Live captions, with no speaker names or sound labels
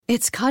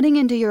It's cutting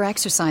into your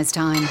exercise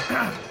time.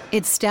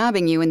 It's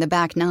stabbing you in the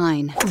back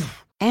nine.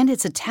 And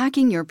it's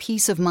attacking your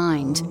peace of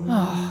mind.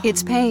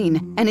 It's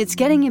pain, and it's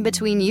getting in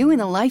between you and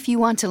the life you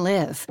want to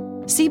live.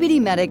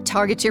 CBD Medic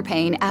targets your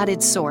pain at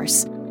its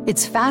source.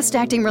 It's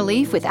fast-acting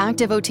relief with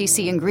active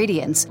OTC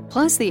ingredients,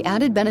 plus the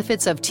added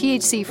benefits of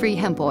THC-free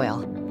hemp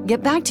oil.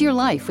 Get back to your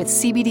life with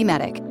CBD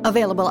Medic,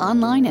 available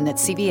online and at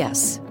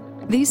CVS.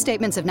 These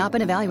statements have not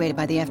been evaluated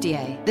by the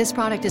FDA. This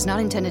product is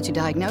not intended to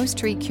diagnose,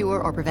 treat,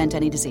 cure, or prevent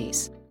any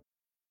disease.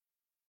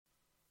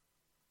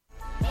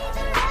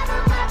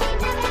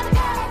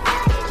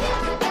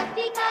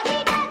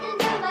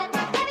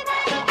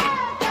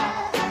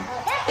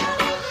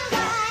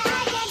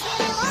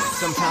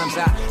 Sometimes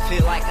I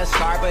feel like a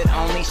star, but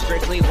only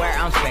strictly where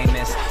I'm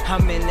famous.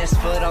 I'm in this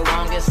for the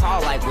longest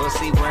haul, like we'll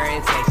see where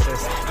it takes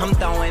us. I'm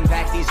throwing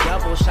back these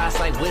double shots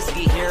like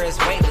whiskey here is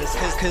weightless.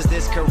 Cause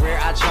this career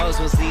I chose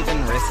was even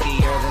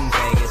riskier than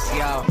Vegas,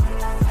 yo.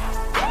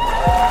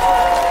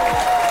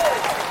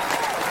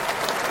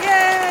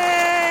 Yay!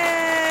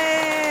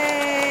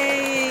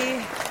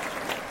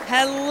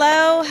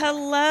 Hello,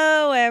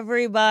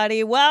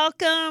 everybody.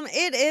 Welcome.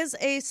 It is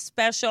a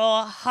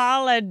special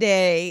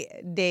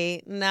holiday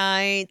date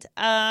night.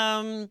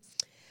 I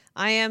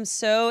am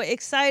so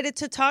excited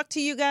to talk to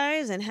you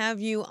guys and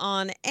have you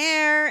on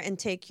air and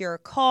take your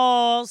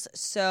calls.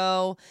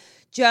 So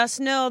just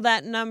know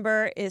that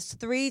number is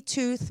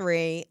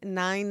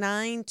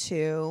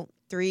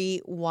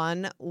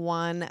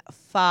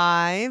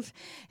 323-992-3115.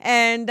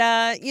 And,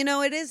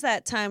 it is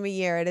that time of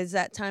year. It is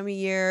that time of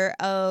year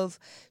of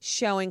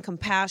showing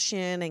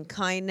compassion and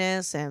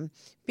kindness and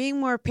being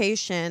more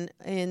patient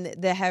in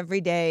the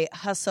everyday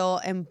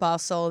hustle and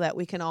bustle that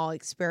we can all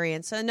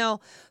experience. I know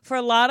for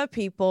a lot of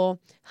people,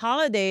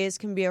 holidays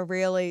can be a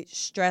really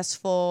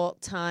stressful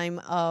time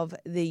of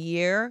the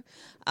year.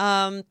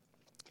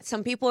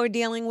 Some people are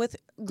dealing with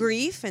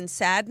grief and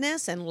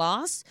sadness and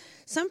loss.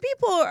 Some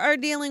people are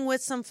dealing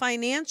with some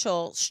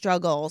financial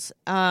struggles,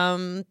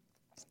 and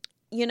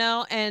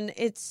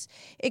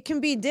it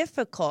can be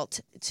difficult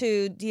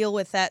to deal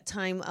with that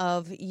time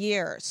of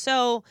year.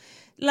 So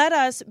let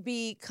us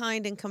be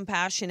kind and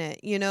compassionate.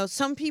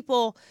 Some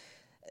people,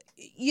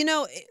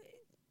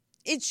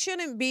 it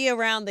shouldn't be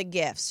around the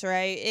gifts,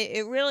 right?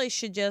 It really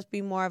should just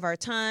be more of our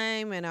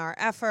time and our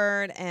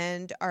effort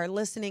and our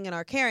listening and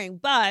our caring.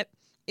 But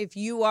if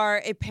you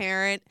are a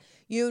parent,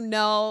 you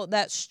know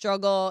that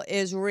struggle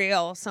is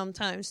real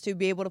sometimes to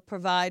be able to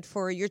provide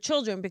for your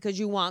children because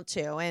you want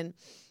to. And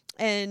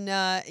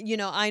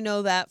I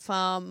know that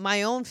from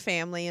my own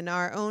family and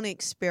our own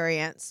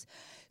experience.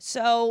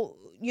 So,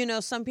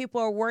 some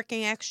people are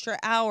working extra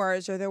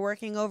hours or they're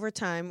working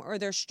overtime or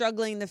they're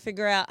struggling to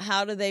figure out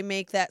how do they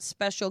make that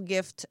special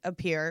gift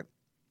appear.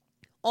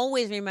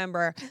 Always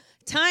remember,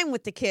 time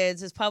with the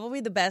kids is probably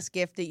the best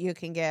gift that you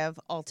can give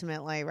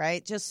ultimately,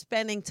 right? Just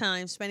spending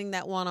time, spending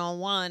that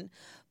one-on-one.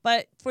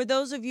 But for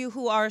those of you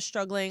who are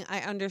struggling,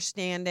 I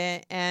understand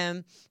it.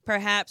 And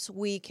perhaps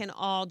we can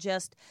all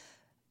just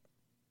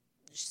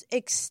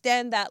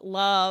extend that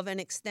love and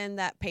extend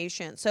that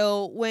patience.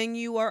 So when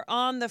you are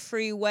on the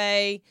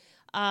freeway,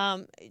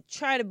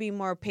 try to be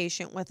more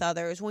patient with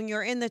others. When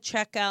you're in the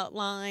checkout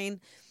line,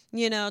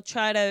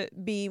 try to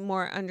be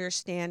more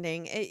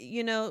understanding.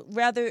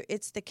 Whether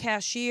it's the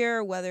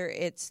cashier, whether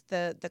it's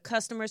the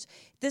customers,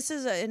 this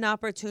is an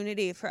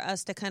opportunity for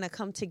us to kind of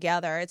come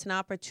together. It's an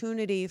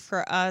opportunity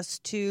for us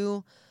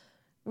to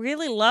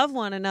really love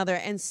one another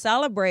and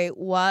celebrate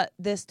what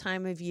this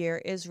time of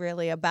year is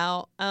really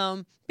about.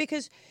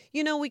 Because,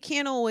 we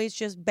can't always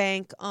just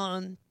bank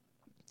on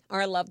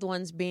our loved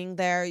ones being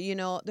there.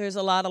 There's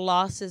a lot of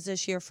losses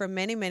this year for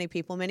many, many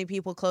people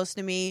close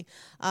to me.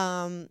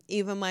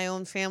 Even my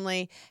own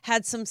family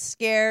had some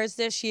scares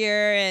this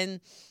year. And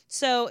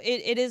so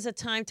it is a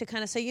time to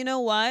kind of say, you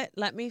know what,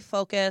 let me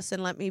focus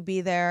and let me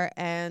be there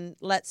and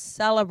let's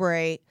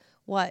celebrate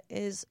what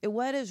is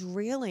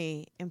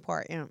really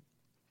important.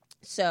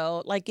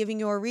 So like giving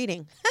you a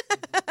reading.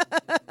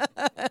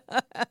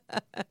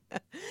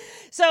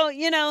 So,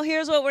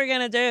 here's what we're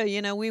going to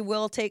do. We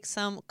will take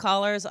some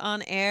callers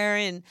on air.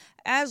 And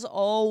as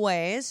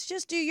always,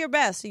 just do your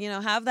best.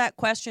 Have that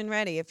question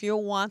ready. If you're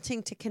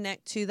wanting to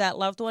connect to that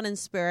loved one in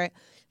spirit,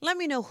 let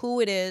me know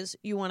who it is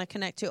you want to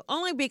connect to.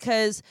 Only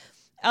because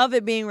of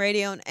it being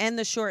radio and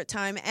the short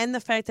time and the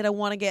fact that I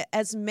want to get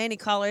as many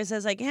callers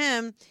as I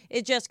can,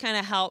 it just kind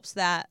of helps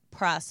that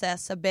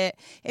process a bit.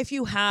 If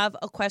you have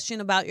a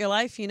question about your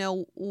life,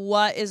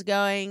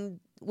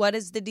 what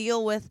is the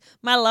deal with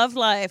my love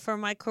life or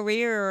my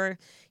career, or,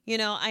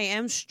 I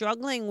am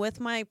struggling with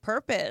my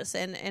purpose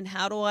and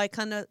how do I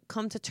kind of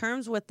come to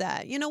terms with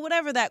that?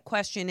 Whatever that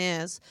question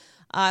is,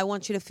 I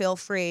want you to feel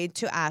free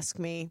to ask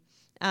me.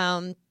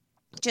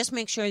 Just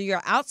make sure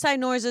your outside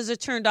noises are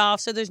turned off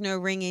so there's no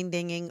ringing,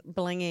 dinging,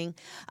 blinging.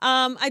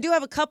 I do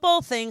have a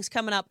couple things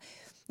coming up.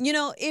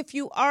 If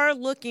you are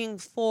looking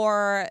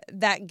for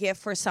that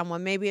gift for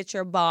someone, maybe it's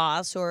your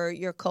boss or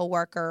your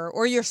coworker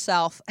or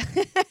yourself.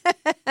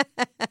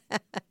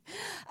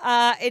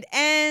 It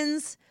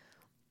ends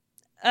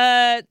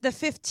the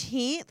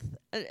 15th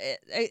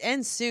it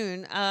ends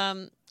soon.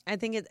 I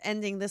think it's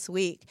ending this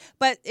week,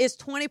 but it's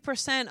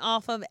 20%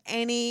 off of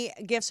any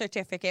gift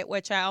certificate,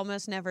 which I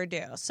almost never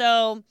do.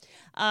 So,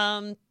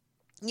 go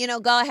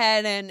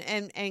ahead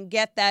and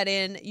get that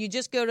in. You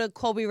just go to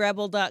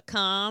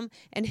ColbyRebel.com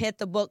and hit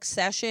the book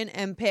session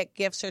and pick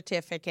gift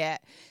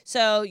certificate.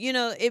 So,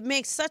 it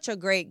makes such a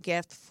great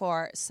gift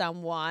for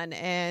someone.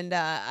 And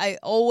I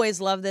always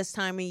love this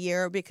time of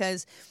year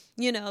because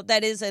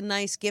that is a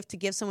nice gift to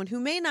give someone who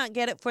may not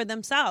get it for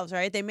themselves,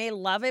 right? They may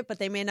love it, but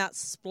they may not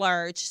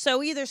splurge.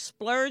 So either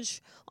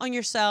splurge on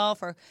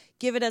yourself or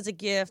give it as a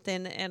gift,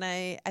 and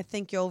I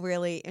think you'll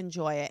really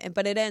enjoy it.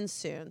 But it ends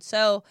soon.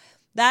 So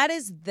that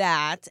is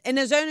that. And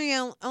there's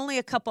only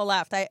a couple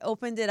left. I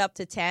opened it up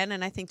to 10,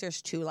 and I think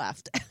there's 2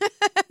 left.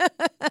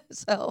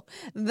 So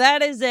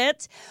that is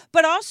it.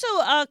 But also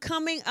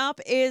coming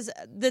up is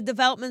the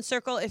Development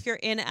Circle if you're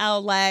in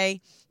LA.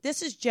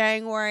 This is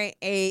January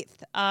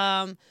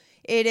 8th.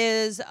 It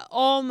is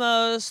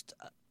almost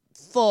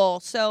full.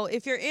 So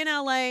if you're in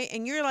LA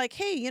and you're like,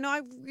 hey,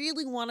 I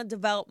really want to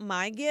develop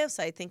my gifts.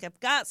 I think I've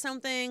got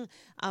something.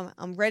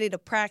 I'm ready to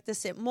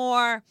practice it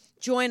more.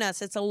 Join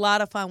us. It's a lot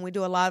of fun. We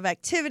do a lot of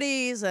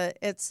activities.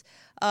 It's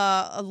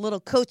a little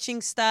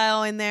coaching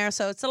style in there.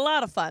 So it's a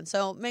lot of fun.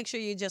 So make sure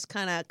you just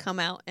kind of come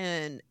out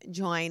and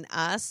join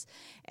us.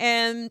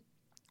 And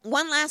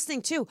one last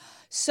thing, too.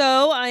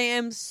 So I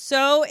am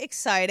so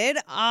excited.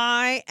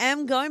 I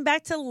am going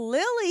back to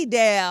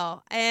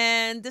Lilydale,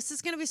 and this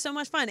is going to be so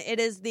much fun. It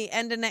is the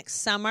end of next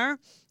summer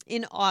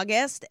in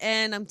August,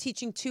 and I'm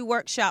teaching 2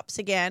 workshops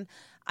again.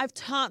 I've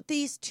taught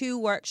these 2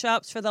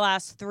 workshops for the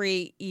last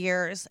 3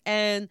 years,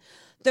 and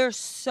they're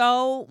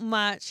so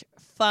much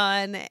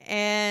fun,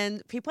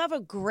 and people have a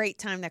great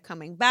time. They're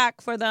coming back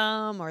for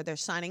them, or they're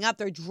signing up,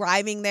 they're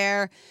driving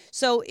there.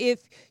 So if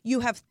you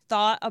have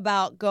thought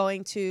about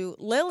going to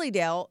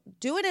Lilydale,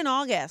 do it in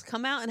August.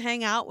 Come out and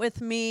hang out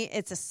with me.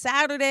 It's a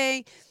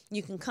Saturday.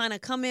 You can kind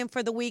of come in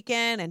for the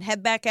weekend and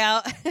head back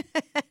out.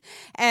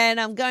 And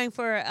I'm going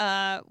for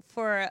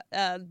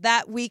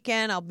that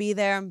weekend. I'll be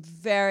there.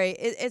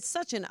 It's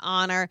such an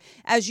honor.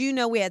 As you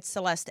know, we had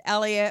Celeste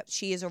Elliott.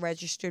 She is a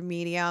registered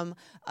medium.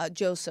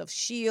 Joseph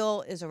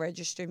Scheel is a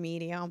registered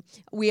medium.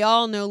 We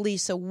all know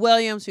Lisa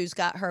Williams, who's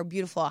got her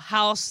beautiful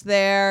house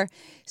there.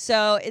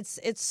 So it's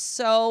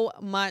so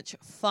much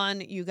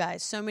fun, you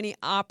guys. So many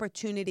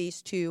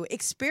opportunities to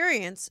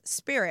experience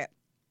spirit.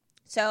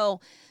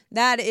 So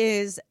that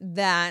is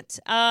that.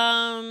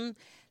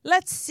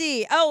 Let's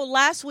see. Oh,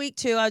 last week,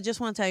 too, I just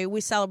want to tell you,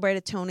 we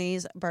celebrated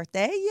Tony's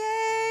birthday.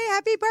 Yay!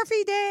 Happy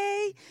birthday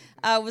day.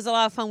 It was a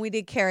lot of fun. We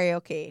did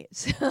karaoke.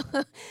 So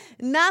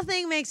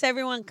nothing makes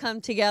everyone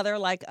come together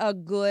like a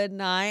good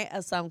night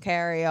of some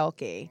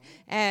karaoke.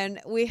 And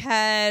we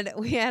had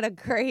a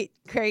great,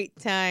 great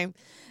time.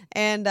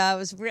 And it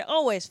was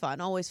always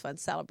fun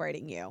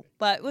celebrating you.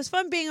 But it was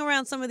fun being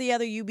around some of the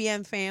other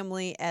UBM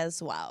family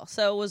as well.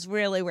 So it was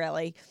really,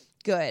 really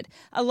good.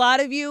 A lot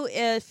of you,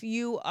 if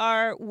you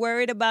are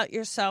worried about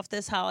yourself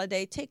this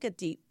holiday, take a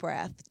deep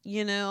breath.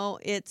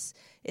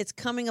 It's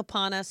coming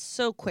upon us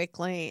so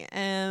quickly,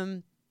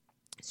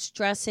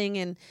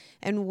 stressing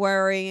and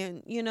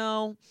worrying.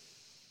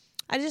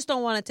 I just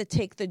don't want it to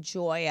take the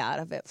joy out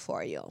of it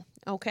for you.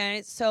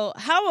 Okay, so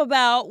how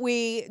about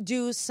we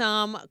do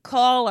some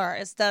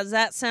callers? Does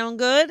that sound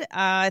good?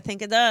 I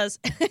think it does.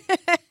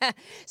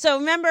 So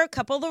remember, a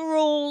couple of the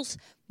rules.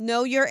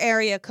 Know your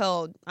area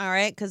code, all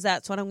right, because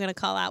that's what I'm going to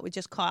call out. We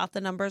just call out the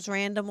numbers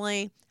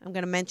randomly. I'm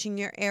going to mention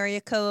your area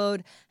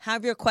code.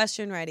 Have your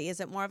question ready. Is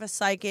it more of a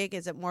psychic?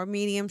 Is it more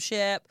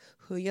mediumship?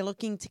 Who you're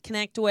looking to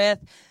connect with?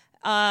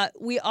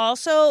 We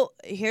also,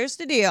 here's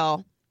the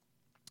deal.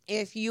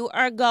 If you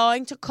are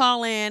going to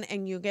call in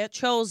and you get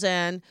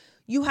chosen,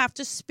 you have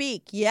to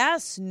speak.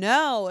 Yes,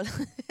 no.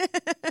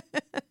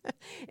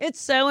 It's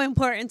so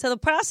important to the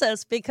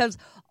process because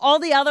all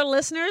the other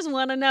listeners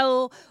want to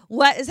know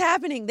what is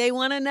happening. They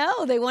want to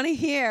know. They want to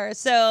hear.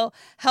 So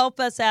help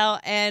us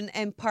out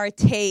and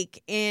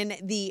partake in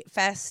the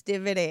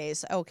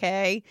festivities,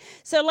 okay?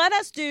 So let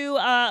us do,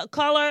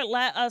 caller,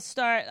 let us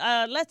start.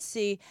 Let's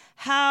see.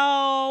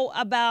 How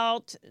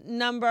about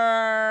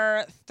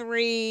number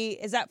 3?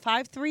 Is that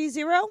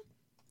 530?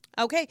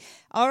 Okay.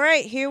 All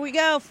right. Here we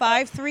go.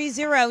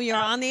 530. You're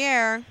on the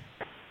air.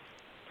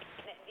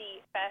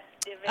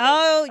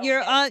 Oh,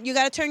 you're on. You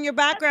got to turn your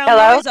background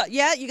noise up.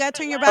 Yeah, you got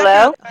to turn your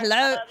background.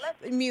 Hello.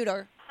 Mute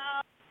her.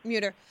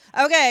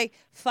 Okay,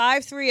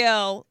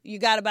 530. You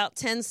got about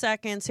 10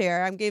 seconds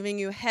here. I'm giving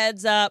you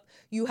heads up.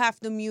 You have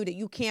to mute it.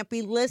 You can't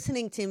be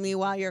listening to me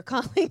while you're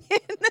calling in.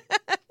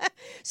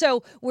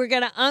 So we're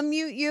going to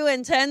unmute you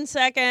in 10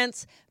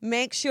 seconds.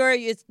 Make sure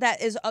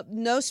that is up,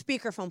 no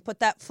speakerphone. Put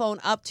that phone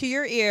up to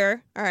your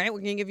ear. All right,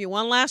 we're going to give you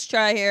one last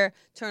try here.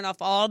 Turn off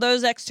all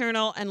those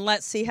external, and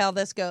let's see how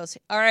this goes.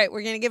 All right,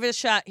 we're going to give it a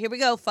shot. Here we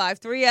go,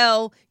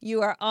 530.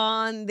 You are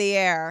on the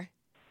air.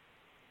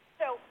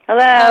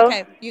 Hello.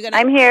 Okay,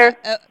 I'm here.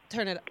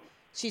 Turn it up.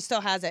 She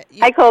still has it.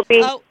 Hi,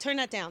 Colby. Oh, turn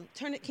that down.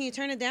 Can you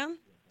turn it down?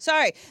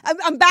 Sorry,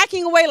 I'm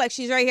backing away like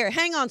she's right here.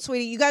 Hang on,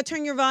 sweetie. You got to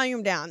turn your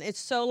volume down. It's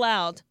so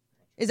loud.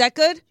 Is that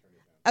good?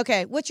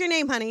 Okay. What's your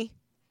name, honey?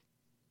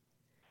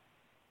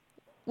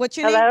 What's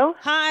your name? Hello?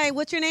 Hi.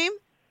 What's your name?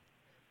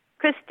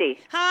 Christy.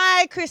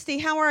 Hi, Christy.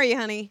 How are you,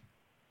 honey?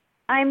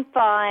 I'm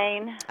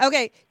fine.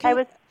 Okay. I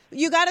was.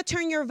 You got to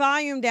turn your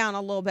volume down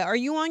a little bit. Are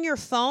you on your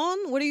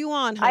phone? What are you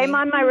on, honey? I'm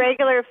on my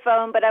regular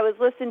phone, but I was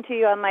listening to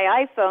you on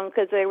my iPhone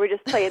because they were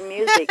just playing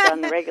music on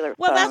the regular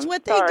Well, phone. that's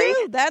what they Sorry.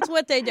 do. That's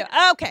what they do.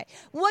 Okay.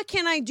 What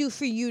can I do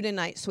for you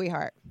tonight,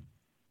 sweetheart?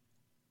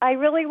 I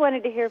really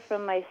wanted to hear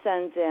from my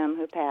son, Zim,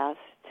 who passed.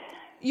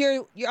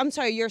 I'm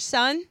sorry, your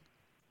son?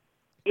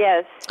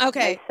 Yes.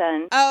 Okay.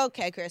 My son.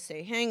 Okay,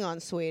 Christy. Hang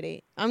on,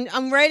 sweetie.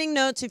 I'm writing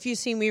notes if you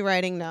see me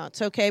writing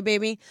notes. Okay,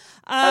 baby?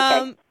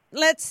 Okay.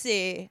 Let's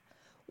see.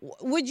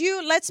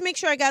 Let's make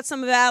sure I got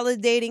some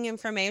validating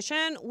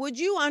information. Would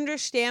you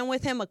understand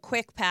with him a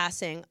quick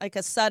passing, like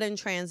a sudden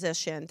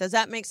transition? Does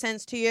that make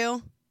sense to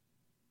you?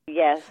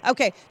 Yes.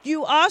 Okay. Do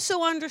you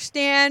also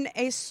understand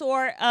a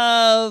sort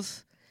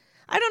of,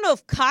 I don't know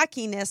if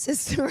cockiness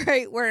is the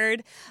right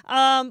word,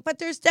 but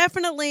there's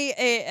definitely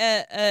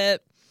a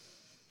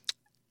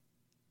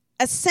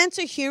sense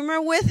of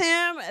humor with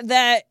him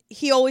that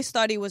he always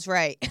thought he was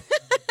right.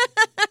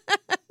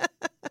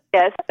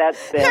 Yes,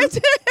 that's Zim.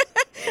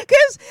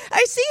 Because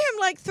I see him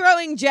like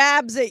throwing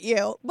jabs at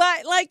you,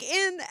 but like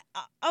in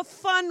a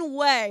fun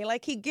way.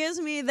 Like he gives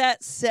me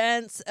that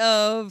sense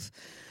of,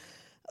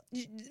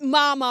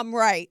 Mom, I'm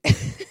right.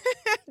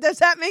 Does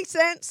that make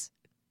sense?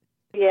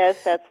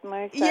 Yes, that's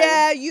my son.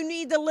 Yeah, you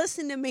need to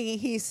listen to me,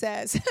 he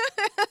says.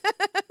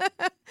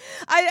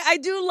 I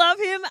do love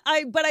him,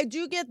 but I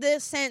do get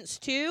this sense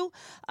too.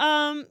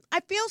 I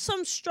feel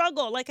some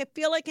struggle. Like I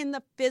feel like in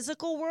the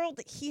physical world,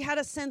 he had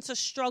a sense of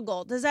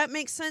struggle. Does that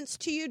make sense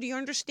to you? Do you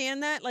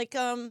understand that? Like,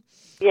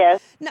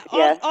 Yes. now,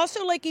 Yes.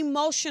 also like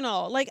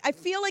emotional. Like I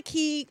feel like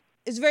he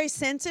is very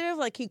sensitive.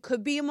 Like he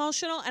could be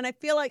emotional, and I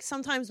feel like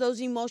sometimes those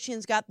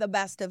emotions got the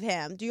best of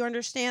him. Do you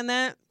understand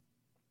that?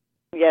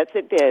 Yes,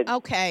 it did.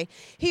 Okay.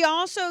 He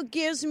also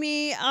gives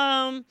me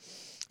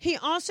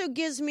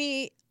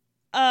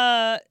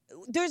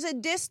there's a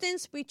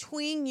distance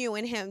between you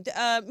and him,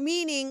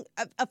 meaning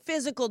a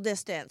physical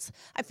distance.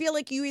 I feel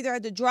like you either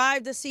had to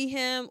drive to see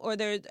him or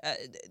it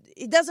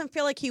doesn't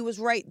feel like he was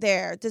right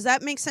there. Does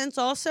that make sense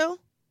also?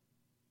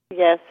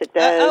 Yes, it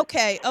does.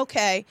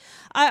 Okay.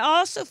 I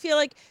also feel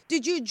like,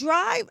 did you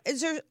drive?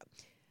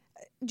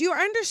 Do you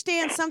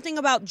understand something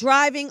about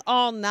driving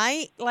all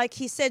night? Like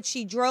he said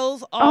she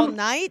drove all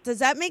night. Does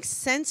that make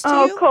sense to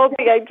you? Oh,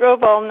 Colby, I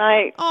drove all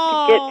night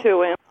to get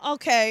to him.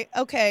 Okay.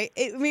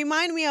 It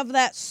reminded me of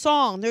that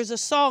song. There's a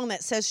song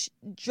that says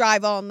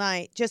drive all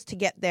night just to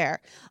get there.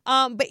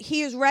 But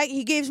he is right.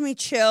 He gives me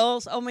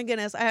chills. Oh, my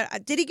goodness.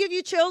 Did he give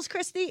you chills,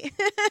 Christy?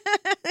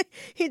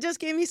 He just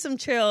gave me some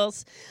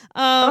chills.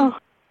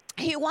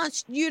 He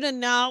wants you to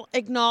now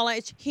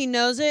acknowledge he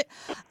knows it.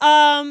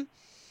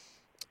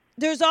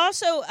 There's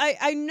also,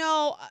 I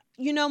know,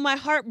 my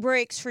heart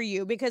breaks for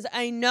you because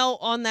I know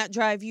on that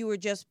drive you were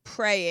just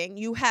praying.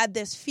 You had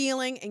this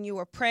feeling and you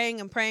were praying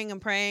and praying and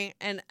praying.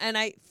 And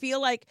I feel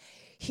like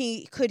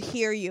he could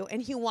hear you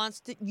and he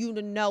wants you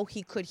to know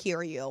he could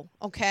hear you.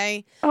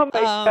 Okay. Oh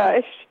my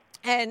gosh.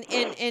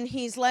 And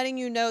he's letting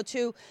you know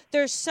too,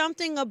 there's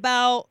something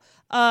about,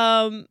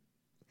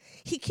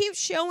 he keeps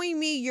showing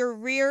me your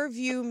rear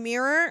view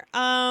mirror.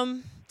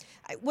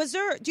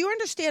 Do you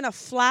understand a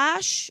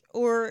flash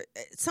or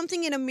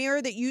something in a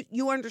mirror that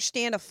you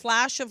understand a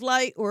flash of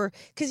light, or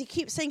because he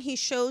keeps saying he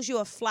shows you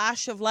a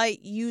flash of light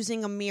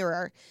using a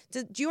mirror?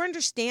 Do you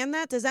understand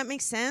that? Does that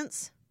make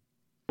sense?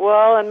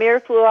 Well, a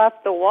mirror flew off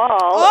the wall.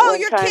 Oh,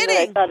 you're time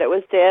kidding. I thought it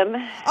was Dim.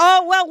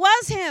 Oh, well, it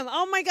was him.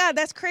 Oh my God,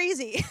 that's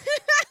crazy.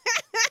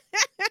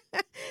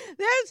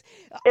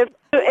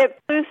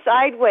 It flew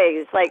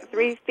sideways, like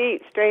 3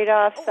 feet straight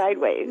off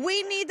sideways.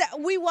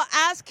 We will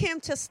ask him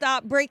to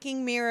stop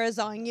breaking mirrors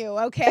on you,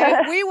 okay?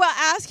 We will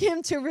ask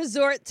him to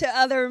resort to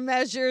other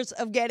measures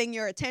of getting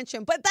your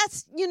attention. But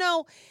that's,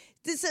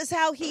 this is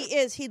how he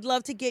is. He'd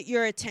love to get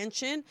your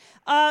attention.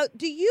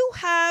 Do you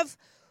have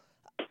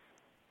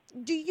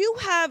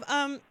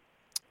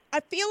I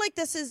feel like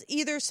this is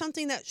either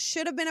something that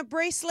should have been a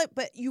bracelet,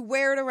 but you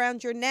wear it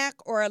around your neck,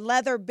 or a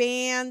leather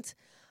band.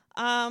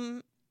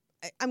 I'm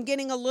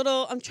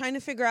trying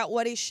to figure out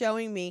what he's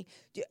showing me.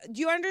 Do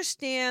you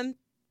understand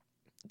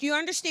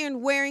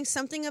wearing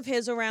something of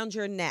his around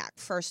your neck,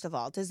 first of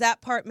all? Does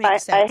that part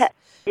make sense?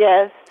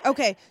 Yes.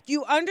 Okay. Do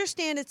you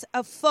understand it's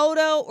a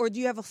photo, or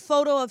do you have a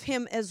photo of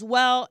him as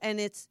well,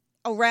 and it's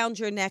around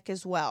your neck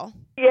as well?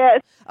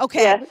 Yes.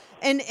 Okay. Yes.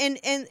 And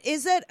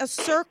is it a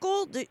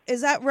circle?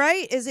 Is that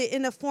right? Is it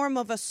in the form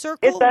of a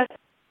circle?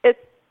 It's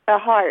a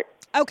heart.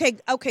 Okay,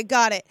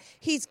 got it.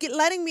 He's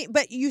letting me,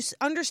 but you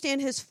understand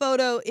his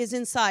photo is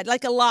inside,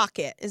 like a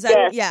locket. Is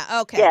that? Yes.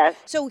 Yeah, okay. Yes.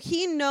 So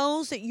he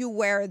knows that you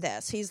wear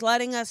this. He's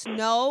letting us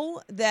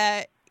know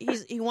that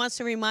he wants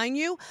to remind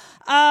you.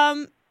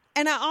 And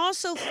I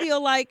also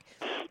feel like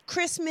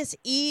Christmas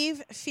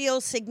Eve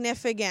feels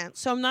significant.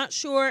 So I'm not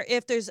sure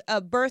if there's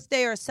a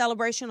birthday or a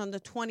celebration on the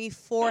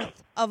 24th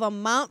of a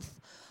month,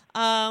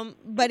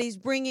 but he's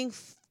bringing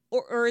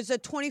or is a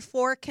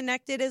 24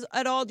 connected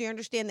at all? Do you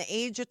understand the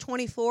age of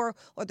 24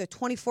 or the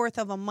 24th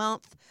of a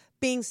month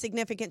being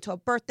significant to a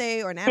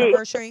birthday or an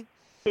anniversary?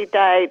 He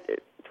died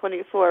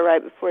 24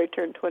 right before he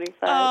turned 25.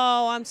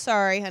 Oh, I'm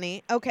sorry,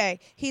 honey. Okay.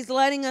 He's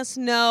letting us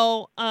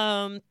know.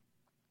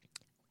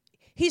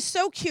 He's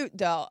so cute,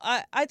 though.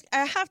 I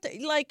have to,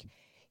 like,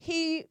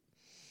 he,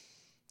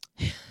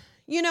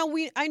 you know,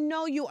 I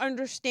know you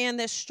understand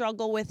this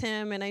struggle with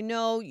him, and I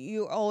know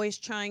you're always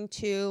trying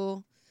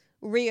to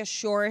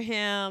reassure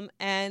him,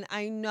 and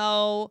I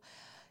know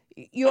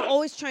you're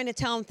always trying to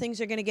tell him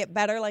things are going to get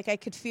better. Like, I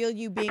could feel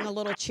you being a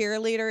little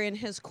cheerleader in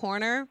his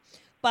corner,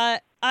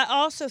 but I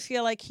also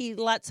feel like he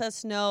lets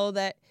us know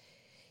that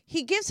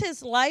he gives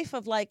his life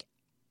of, like,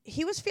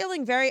 he was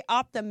feeling very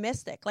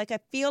optimistic. Like, I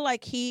feel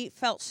like he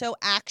felt so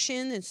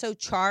action and so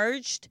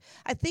charged.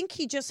 I think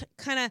he just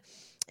kind of,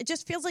 it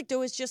just feels like there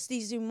was just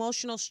these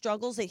emotional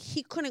struggles that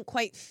he couldn't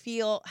quite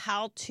feel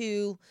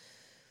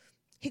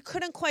he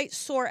couldn't quite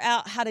sort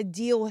out how to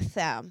deal with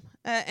them.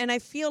 And I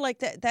feel like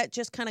that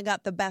just kind of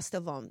got the best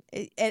of him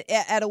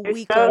at a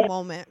weaker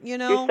moment, you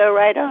know? You're so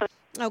right on.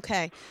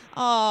 Okay.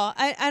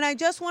 And I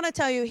just want to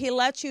tell you, he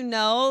lets you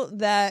know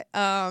that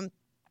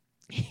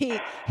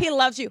he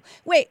loves you.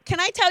 Wait,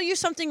 can I tell you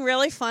something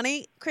really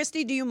funny?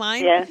 Christy, do you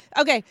mind? Yeah.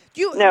 Okay.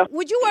 No.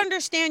 Would you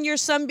understand your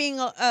son being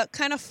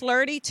kind of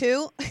flirty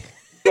too?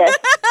 Yes.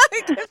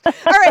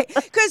 All right,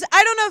 because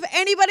I don't know if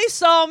anybody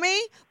saw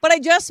me, but I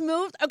just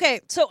moved. Okay,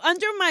 so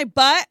under my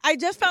butt, I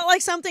just felt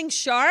like something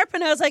sharp,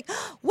 and I was like,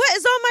 what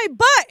is on my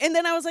butt? And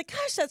then I was like,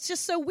 gosh, that's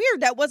just so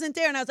weird. That wasn't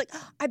there. And I was like,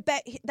 I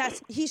bet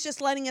he's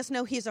just letting us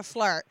know he's a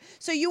flirt.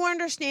 So you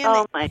understand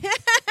Oh, that? my.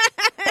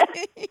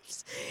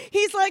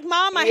 He's like,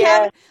 Mom,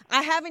 I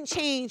haven't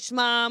changed,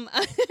 Mom.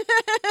 Oh,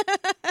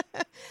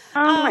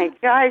 my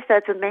gosh,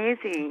 that's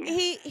amazing.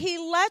 He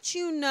lets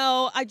you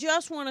know. I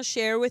just want to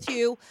share with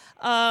you.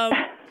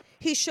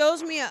 He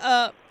shows me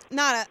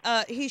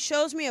he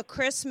shows me a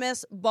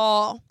Christmas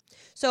ball.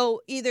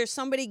 So either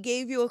somebody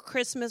gave you a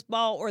Christmas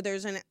ball or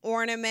there's an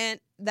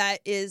ornament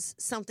that is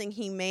something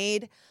he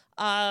made.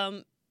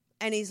 And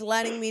he's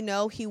letting me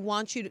know he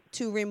wants you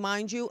to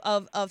remind you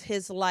of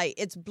his light.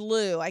 It's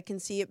blue. I can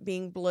see it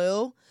being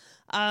blue.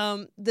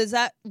 Does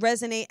that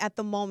resonate at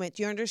the moment?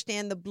 Do you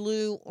understand the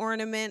blue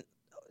ornament?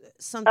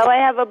 Something. Oh, I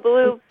have a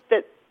blue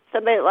that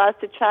somebody that lost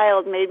a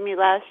child made me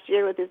last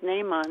year with his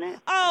name on it.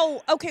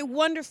 Oh, okay,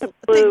 wonderful.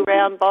 Blue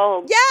round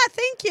bulb. Yeah,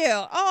 thank you.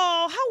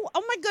 Oh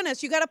my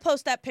goodness, you got to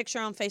post that picture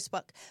on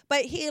Facebook.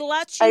 But he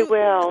lets you. I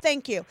will.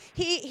 Thank you.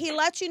 He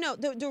lets you know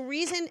the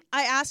reason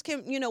I asked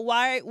him, you know,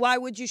 why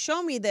would you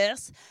show me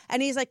this?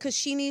 And he's like, because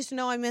she needs to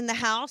know I'm in the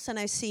house and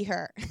I see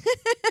her.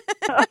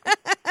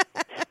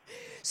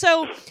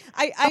 So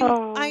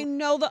I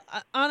know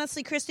that,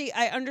 honestly, Christy,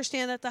 I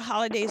understand that the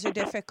holidays are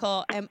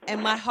difficult, and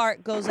my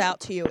heart goes out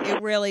to you.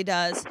 It really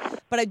does.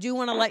 But I do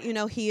want to let you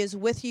know he is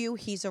with you.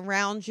 He's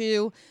around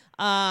you.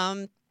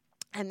 And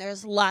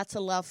there's lots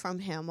of love from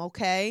him,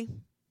 okay?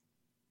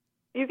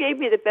 You gave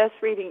me the best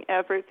reading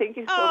ever. Thank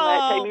you so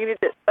much. I needed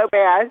it so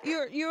bad.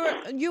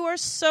 You're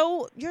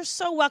so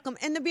welcome.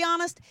 And to be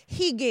honest,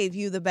 he gave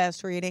you the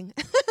best reading.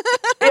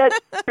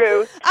 That's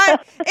true.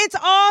 It's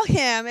all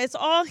him. It's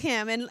all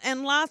him,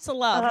 and lots of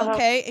love.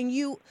 Okay, and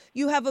you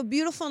have a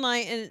beautiful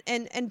night,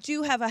 and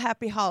do have a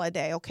happy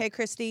holiday. Okay,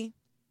 Christy.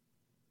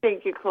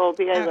 Thank you,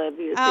 Colby. I love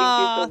you. Thank you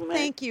so much.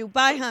 Thank you.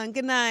 Bye, hon.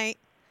 Good night.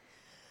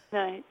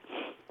 Night.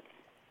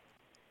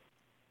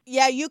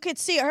 Yeah, you could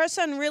see her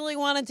son really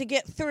wanted to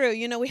get through.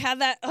 You know, we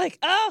had that but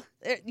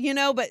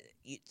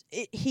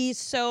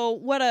he's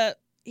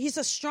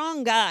a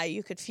strong guy.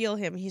 You could feel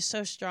him. He's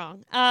so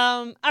strong.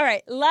 All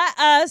right, let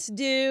us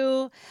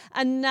do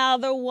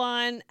another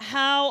one.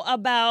 How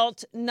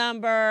about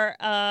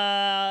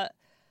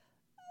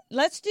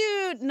let's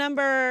do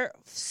number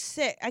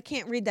 6. I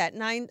can't read that.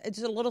 9,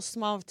 it's a little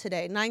small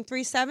today.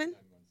 937?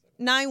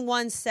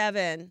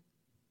 917.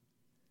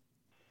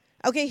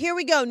 Okay, here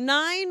we go.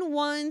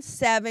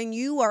 917,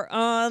 you are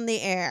on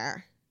the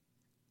air.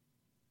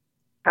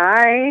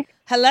 Hi.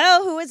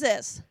 Hello, who is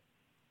this?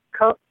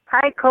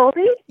 Hi,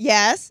 Colby.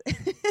 Yes.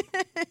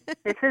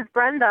 This is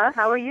Brenda.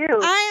 How are you?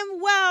 I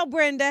am well,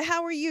 Brenda.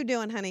 How are you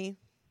doing, honey?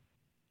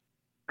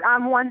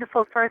 I'm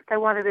wonderful. First, I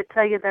wanted to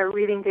tell you that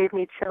reading gave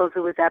me chills. It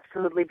was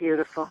absolutely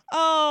beautiful.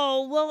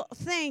 Oh, well,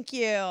 thank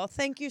you.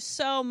 Thank you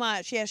so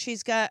much. Yeah,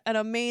 she's got an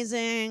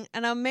amazing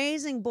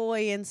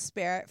boy in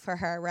spirit for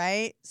her,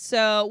 right?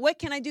 So what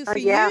can I do for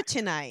you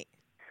tonight?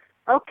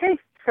 Okay.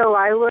 So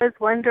I was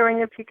wondering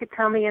if you could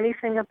tell me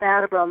anything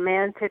about a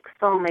romantic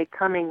soulmate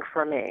coming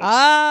for me.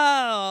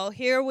 Oh,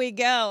 here we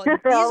go.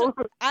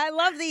 I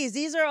love these.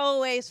 These are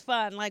always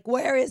fun. Like,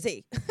 where is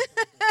he?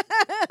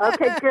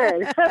 Okay,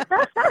 good.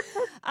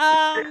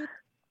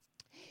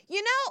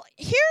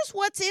 Here's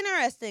what's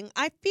interesting.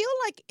 I feel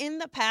like in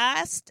the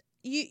past,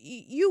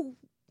 you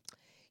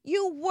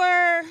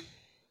were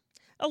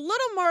a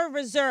little more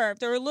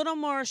reserved or a little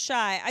more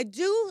shy. I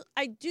do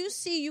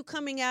see you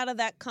coming out of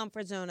that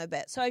comfort zone a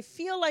bit. So I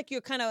feel like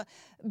you're kind of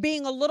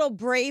being a little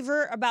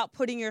braver about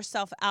putting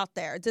yourself out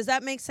there. Does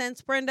that make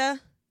sense,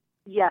 Brenda?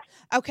 Yes.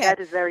 Okay. That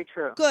is very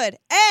true. Good.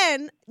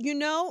 And,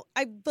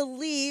 I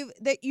believe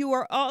that you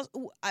are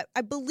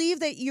I believe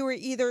that you are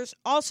either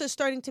also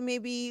starting to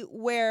maybe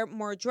wear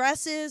more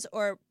dresses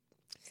or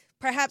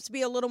perhaps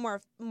be a little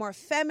more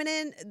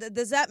feminine.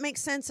 Does that make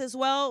sense as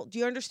well? Do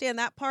you understand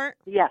that part?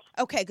 Yes.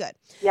 Okay, good.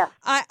 Yes.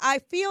 I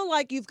feel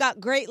like you've got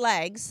great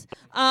legs.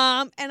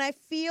 And I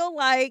feel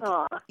like,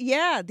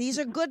 yeah, these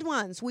are good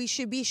ones. We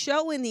should be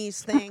showing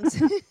these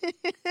things.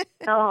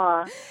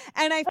 Aw.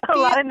 And I A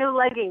lot of new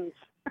leggings.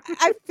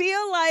 I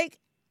feel like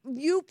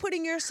you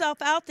putting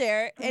yourself out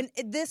there, and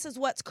this is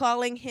what's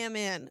calling him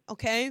in,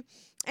 okay?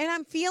 And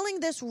I'm feeling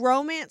this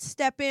romance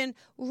step in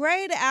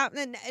right out.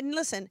 And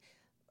listen,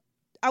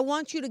 I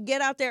want you to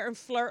get out there and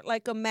flirt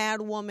like a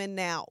mad woman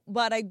now.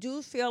 But I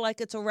do feel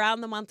like it's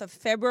around the month of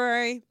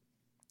February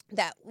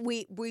that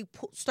we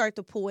start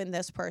to pull in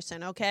this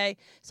person, okay?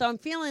 So I'm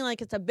feeling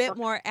like it's a bit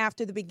more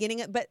after the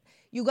beginning. But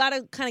you got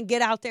to kind of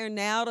get out there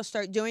now to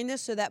start doing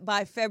this so that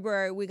by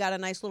February we got a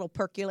nice little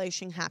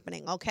percolation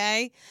happening,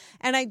 okay?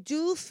 And I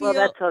do feel...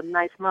 Well, that's a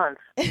nice month.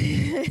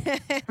 we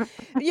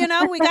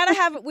gotta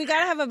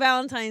have a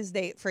Valentine's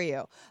date for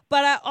you.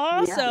 But I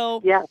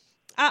also... Yes.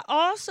 I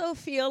also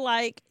feel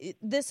like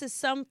this is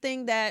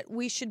something that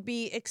we should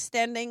be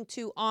extending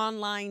to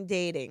online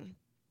dating.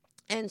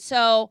 And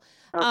so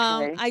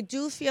I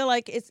do feel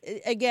like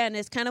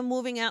it's kind of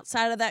moving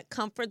outside of that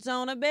comfort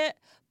zone a bit,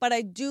 but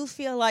I do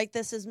feel like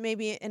this is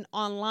maybe an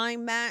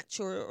online match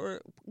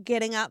or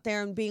getting out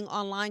there and being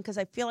online, because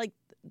I feel like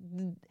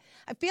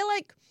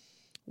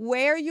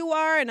where you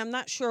are, and I'm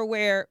not sure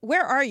where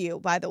are you,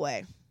 by the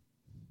way?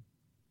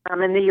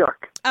 I'm in New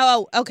York.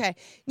 Oh, okay.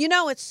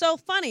 It's so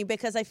funny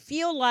because I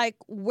feel like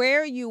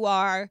where you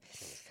are,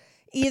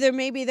 either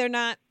maybe they're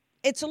not,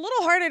 it's a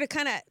little harder to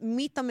kind of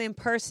meet them in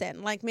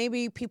person. Like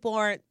maybe people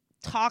aren't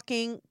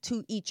talking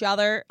to each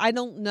other. I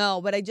don't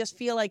know, but I just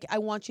feel like I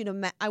want you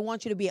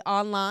to be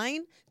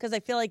online, because I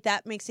feel like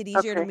that makes it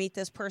easier to meet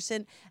this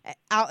person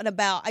out and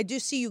about. I do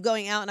see you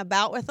going out and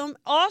about with them.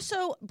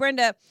 Also,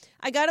 Brenda,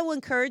 I got to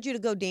encourage you to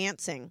go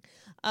dancing.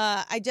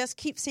 I just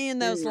keep seeing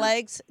those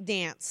legs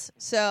dance.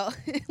 So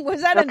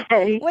was that a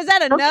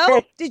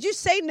no? Did you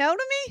say no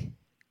to me?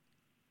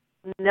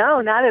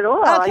 No, not at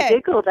all. Okay. I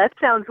giggled. That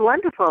sounds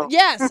wonderful.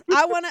 Yes,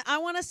 I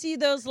want to see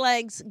those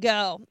legs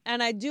go.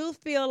 And I do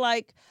feel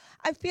like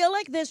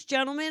this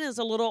gentleman is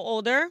a little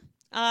older.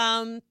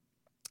 I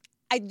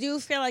do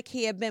feel like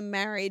he had been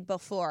married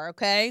before,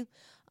 okay?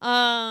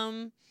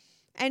 And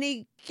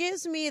he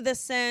gives me the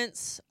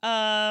sense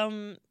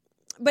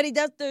but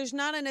there's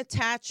not an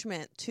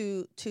attachment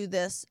to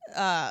this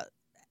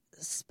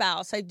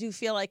spouse. I do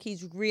feel like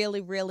he's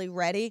really, really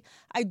ready.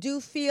 I do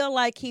feel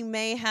like he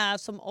may have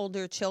some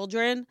older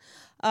children.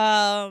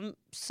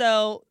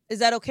 So is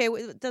that okay?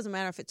 It doesn't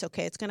matter if it's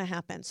okay. It's going to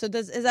happen. So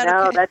is that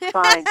okay? No, that's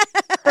fine.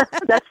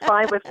 That's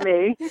fine with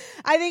me.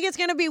 I think it's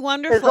going to be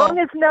wonderful. As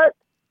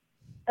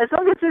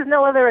long as there's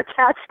no other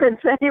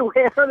attachments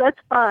anywhere, that's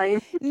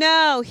fine.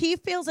 No, he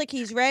feels like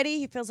he's ready.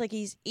 He feels like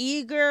he's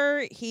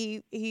eager.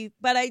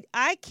 But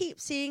I keep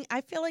seeing,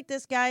 I feel like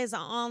this guy is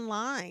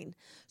online.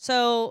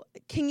 So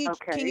can you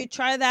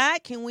try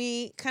that? Can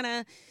we kind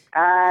of...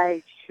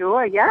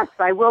 Sure, yes.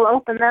 I will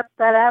open up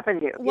that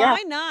avenue.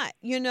 Why not?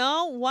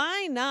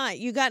 Why not?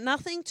 You got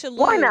nothing to lose.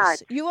 Why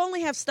not? You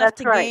only have stuff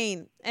to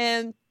gain.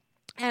 And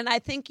I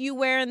think you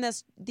wearing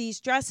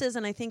these dresses,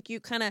 and I think you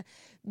kind of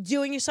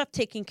doing yourself,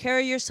 taking care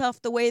of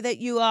yourself the way that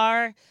you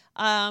are.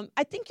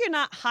 I think you're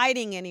not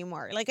hiding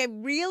anymore. Like, I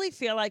really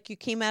feel like you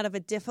came out of a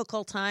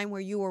difficult time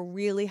where you were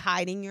really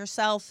hiding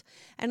yourself.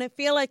 And I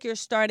feel like you're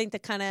starting to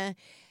kind of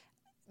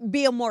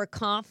be a more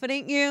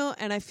confident you.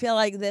 And I feel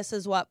like this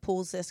is what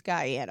pulls this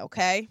guy in,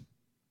 okay?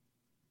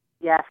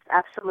 Yes,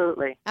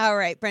 absolutely. All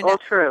right, Brenda. All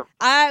true.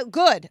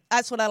 Good.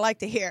 That's what I like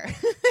to hear.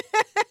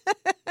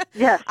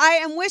 Yes. I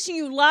am wishing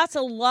you lots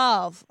of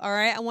love, all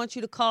right? I want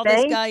you to call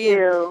Thank this guy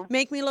you. in.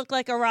 Make me look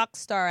like a rock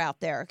star out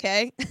there,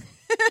 okay?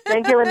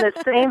 Thank you, and the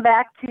same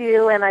back to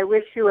you, and I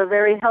wish you a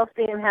very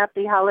healthy and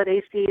happy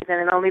holiday season,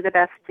 and only the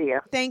best to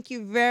you. Thank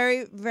you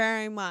very,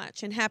 very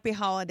much, and happy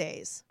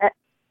holidays.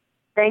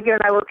 Thank you,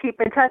 and I will keep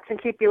in touch and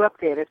keep you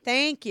updated.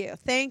 Thank you.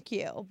 Thank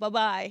you.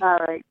 Bye-bye. All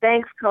right.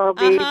 Thanks,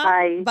 Colby.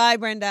 Bye. Bye,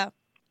 Brenda.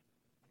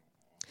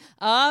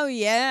 Oh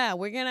yeah,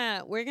 we're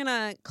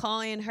gonna call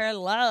in her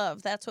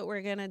love. That's what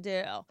we're gonna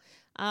do.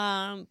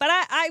 But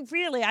I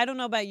really, I don't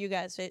know about you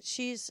guys, but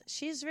she's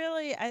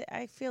really,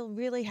 I feel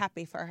really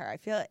happy for her. I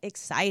feel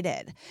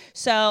excited.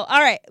 So, all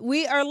right,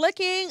 we are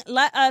looking.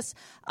 Let us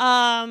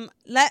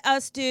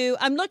do.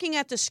 I'm looking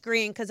at the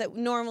screen because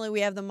normally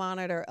we have the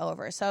monitor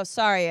over. So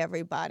sorry,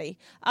 everybody.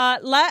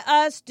 Let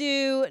us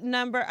do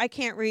number. I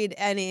can't read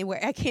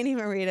anywhere. I can't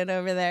even read it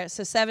over there.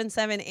 So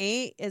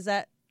 778 is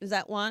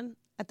that one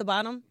at the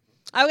bottom?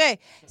 Okay,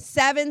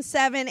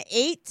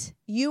 778.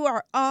 You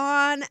are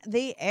on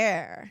the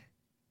air.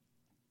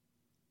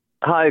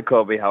 Hi,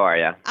 Colby. How are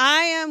you?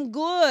 I am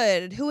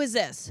good. Who is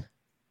this?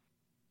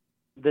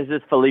 This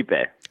is Felipe.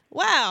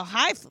 Wow.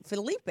 Hi,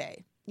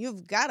 Felipe.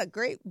 You've got a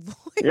great voice.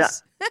 Yeah.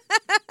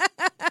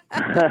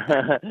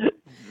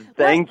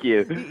 Thank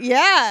you.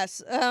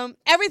 Yes.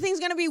 Everything's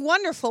going to be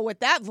wonderful with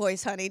that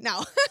voice, honey. Now,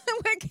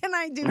 what can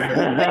I do for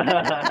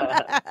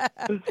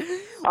you?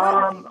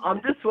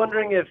 I'm just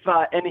wondering if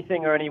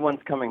anything or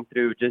anyone's coming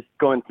through. Just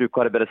going through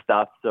quite a bit of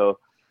stuff, so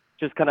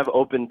just kind of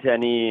open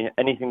to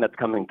anything that's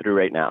coming through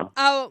right now.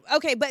 Oh,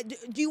 okay. But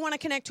do you want to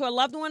connect to a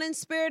loved one in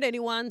spirit?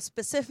 Anyone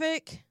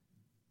specific?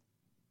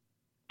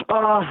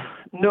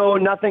 No,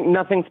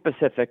 nothing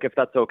specific. If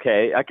that's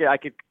okay, I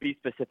could be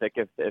specific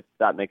if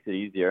that makes it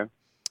easier.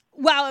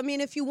 Well, I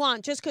mean, if you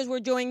want, just because we're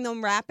doing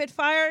them rapid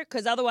fire,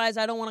 because otherwise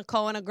I don't want to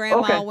call in a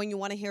grandma when you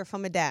want to hear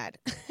from a dad.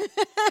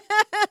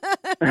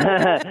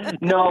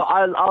 No,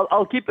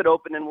 I'll keep it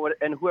open,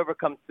 and whoever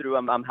comes through,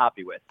 I'm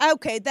happy with.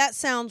 Okay, that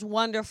sounds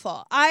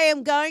wonderful. I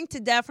am going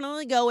to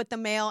definitely go with the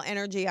male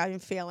energy I'm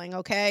feeling,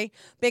 okay?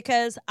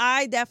 Because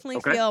I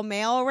definitely feel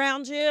male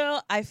around you.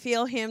 I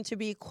feel him to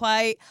be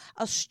quite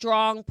a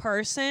strong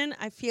person.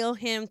 I feel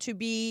him to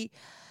be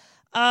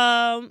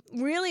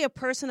really a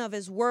person of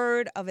his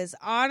word, of his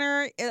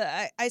honor.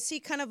 I see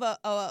kind of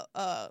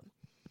a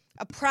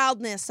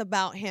proudness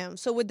about him.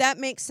 So would that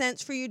make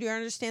sense for you? Do you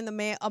understand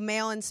a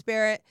male in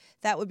spirit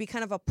that would be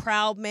kind of a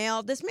proud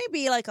male? This may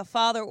be like a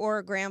father or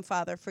a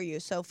grandfather for you.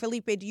 So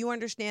Felipe, do you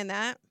understand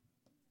that?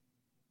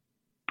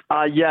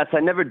 Yes, I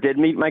never did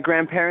meet my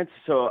grandparents,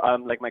 so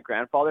like my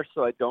grandfather,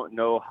 so I don't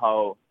know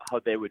how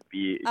they would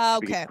be, to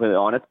be completely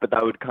honest, but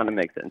that would kind of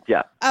make sense,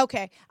 yeah.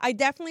 Okay. I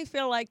definitely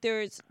feel like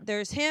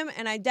there's him,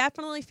 and I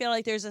definitely feel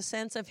like there's a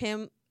sense of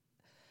him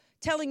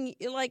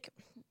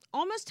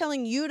almost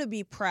telling you to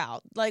be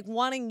proud, like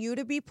wanting you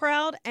to be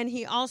proud, and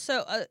he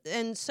also,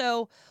 and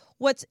so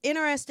what's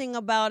interesting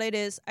about it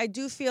is I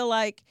do feel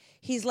like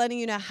he's letting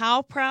you know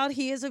how proud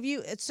he is of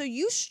you. So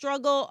you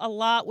struggle a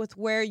lot with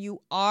where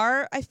you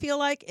are, I feel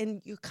like, and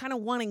you're kind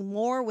of wanting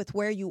more with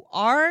where you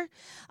are.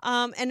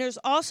 And there's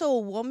also a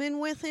woman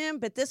with him,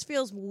 but this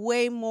feels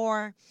way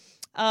more,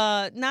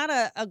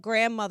 not a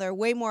grandmother,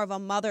 way more of a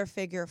mother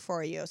figure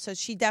for you. So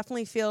she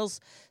definitely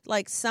feels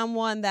like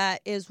someone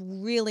that is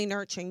really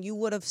nurturing. You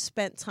would have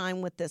spent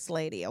time with this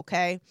lady,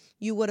 okay?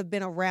 You would have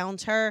been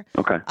around her.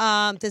 Okay.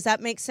 Does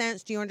that make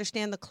sense? Do you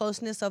understand the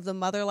closeness of the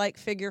mother-like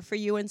figure for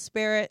you in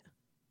spirit?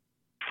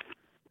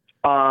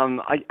 I'm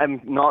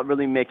not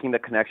really making the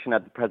connection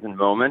at the present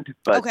moment,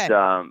 but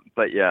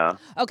but yeah.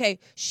 Okay,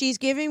 she's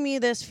giving me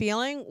this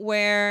feeling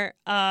where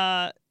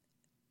and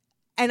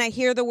I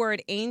hear the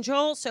word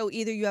angel, so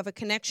either you have a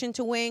connection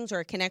to wings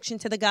or a connection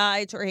to the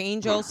guides or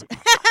angels.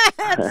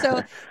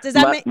 So does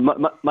that make...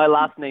 My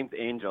last name's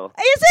Angel.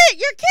 Is it?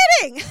 You're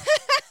kidding.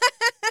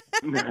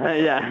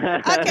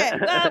 Yeah. Okay,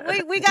 well,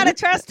 we got to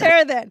trust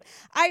her then.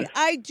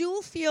 I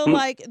do feel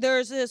like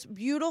there's this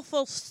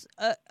beautiful,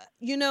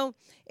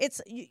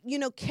 it's,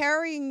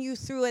 carrying you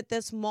through at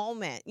this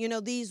moment,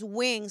 these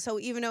wings. So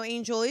even though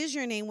Angel is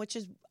your name, which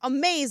is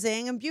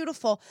amazing and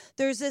beautiful,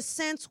 there's this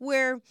sense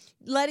where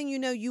letting you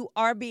know you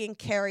are being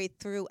carried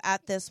through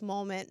at this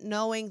moment,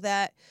 knowing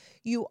that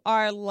you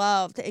are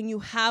loved and you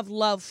have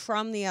love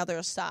from the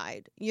other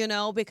side,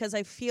 because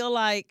I feel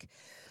like,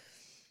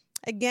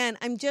 again,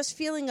 I'm just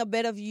feeling a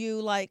bit of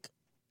you, like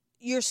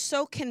you're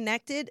so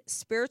connected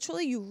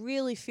spiritually. You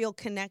really feel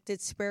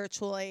connected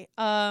spiritually.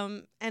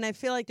 And I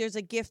feel like there's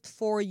a gift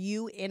for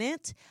you in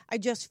it. I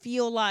just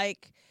feel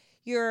like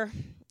you're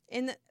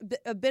in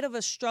a bit of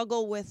a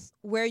struggle with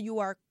where you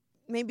are,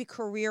 maybe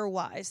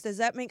career-wise. Does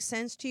that make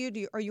sense to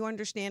you? Are you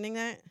understanding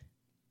that?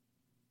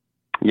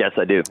 Yes,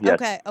 I do.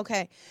 Yes.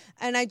 Okay.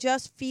 And I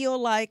just feel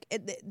like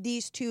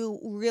these two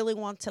really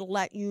want to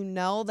let you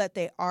know that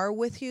they are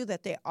with you,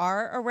 that they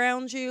are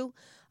around you.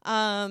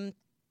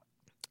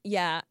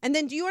 Yeah. And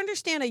then do you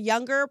understand a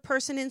younger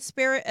person in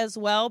spirit as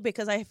well?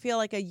 Because I feel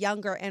like a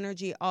younger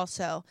energy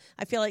also.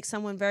 I feel like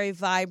someone very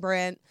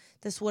vibrant.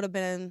 This would have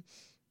been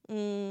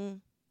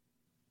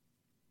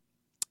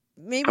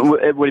maybe...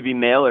 Would it be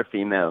male or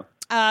female?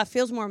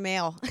 Feels more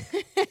male.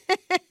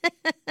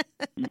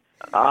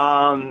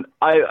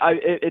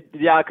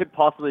 It could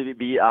possibly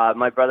be.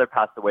 My brother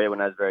passed away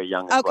when I was very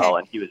young as well,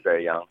 and he was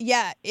very young.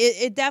 Yeah,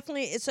 it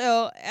definitely.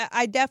 So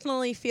I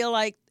definitely feel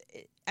like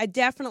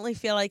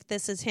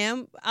this is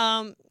him.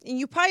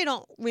 You probably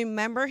don't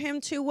remember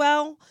him too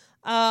well,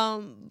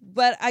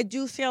 but I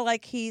do feel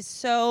like he's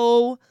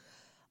so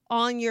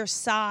on your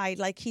side.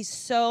 Like he's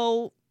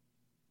so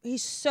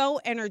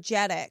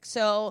energetic.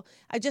 So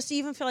I just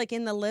even feel like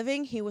in the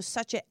living, he was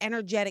such an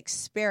energetic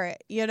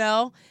spirit,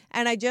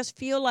 and I just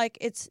feel like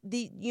it's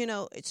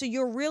so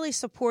you're really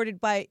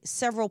supported by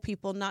several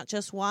people, not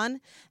just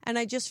one. And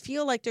I just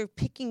feel like they're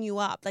picking you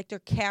up, like they're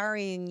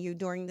carrying you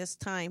during this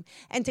time,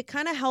 and to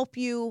kind of help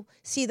you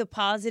see the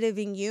positive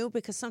in you,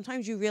 because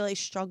sometimes you really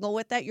struggle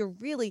with that. You're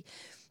really,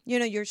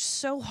 you're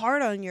so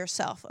hard on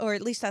yourself, or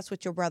at least that's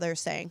what your brother is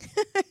saying.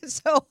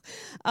 So,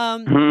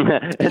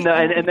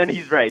 and then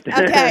he's right.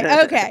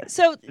 Okay.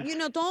 So,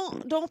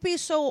 don't be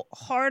so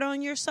hard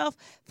on yourself.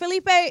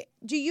 Felipe,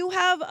 do you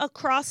have a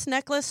cross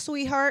necklace,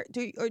 sweetheart?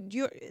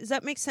 Does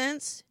that make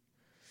sense?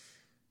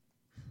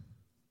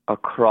 A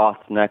cross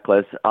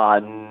necklace?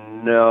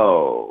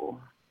 No.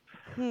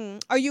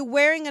 Are you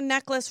wearing a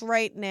necklace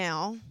right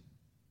now?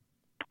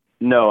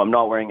 No, I'm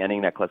not wearing any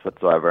necklace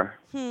whatsoever.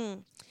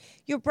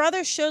 Your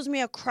brother shows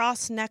me a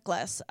cross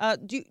necklace.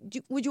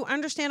 Would you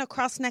understand a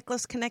cross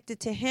necklace connected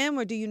to him,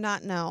 or do you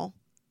not know?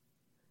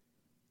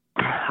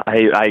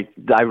 I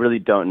really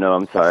don't know.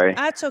 I'm sorry.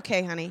 That's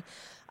okay, honey.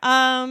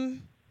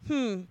 I'm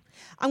going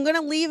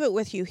to leave it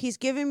with you. He's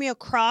giving me a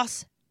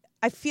cross.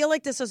 I feel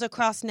like this is a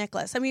cross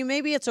necklace. I mean,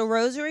 maybe it's a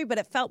rosary, but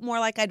it felt more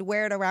like I'd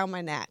wear it around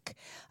my neck.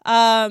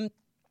 And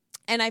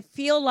I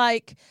feel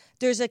like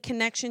there's a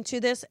connection to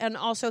this and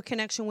also a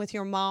connection with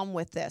your mom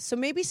with this. So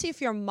maybe see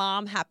if your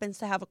mom happens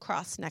to have a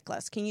cross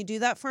necklace. Can you do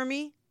that for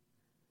me?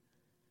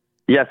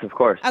 Yes, of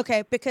course.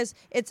 Okay, because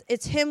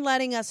it's him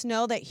letting us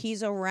know that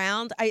he's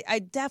around.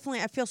 I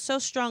feel so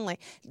strongly.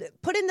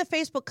 Put in the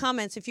Facebook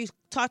comments if you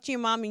talk to your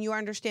mom and you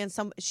understand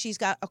she's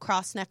got a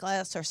cross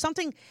necklace or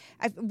something.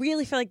 I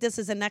really feel like this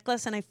is a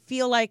necklace, and I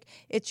feel like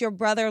it's your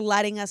brother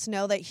letting us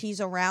know that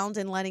he's around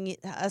and letting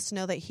us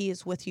know that he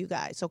is with you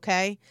guys,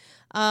 okay?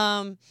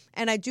 And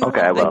I do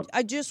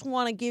I just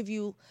want to give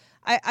you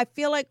I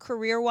feel like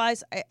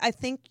career-wise, I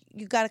think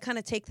you got to kind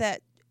of take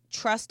that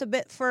trust a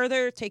bit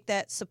further, take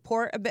that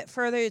support a bit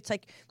further. It's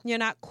like you're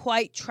not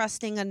quite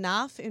trusting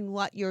enough in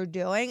what you're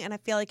doing. And I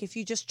feel like if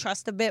you just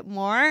trust a bit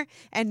more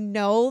and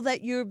know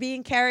that you're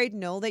being carried,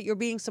 know that you're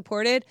being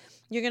supported,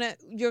 you're gonna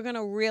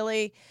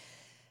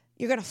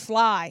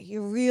fly.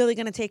 You're really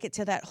gonna take it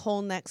to that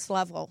whole next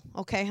level.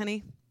 Okay,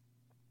 honey?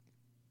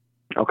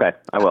 Okay,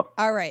 I will.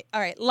 All right.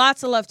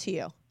 Lots of love to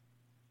you.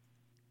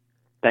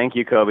 Thank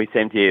you, Kobe.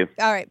 Same to you.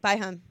 All right, bye,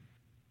 hon.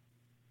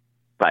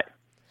 Bye.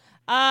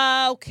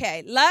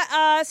 Okay, let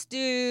us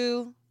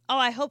do. Oh,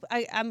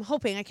 I'm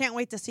hoping. I can't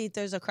wait to see if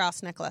there's a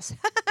cross necklace.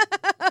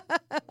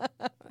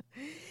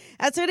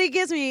 That's what he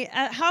gives me.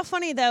 How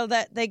funny though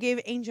that they gave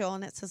Angel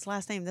and it's his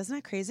last name. Isn't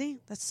that crazy?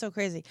 That's so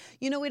crazy.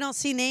 You know, we don't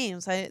see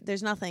names.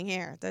 There's nothing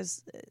here.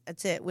 That's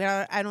it.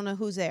 I don't know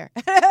who's there.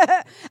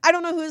 I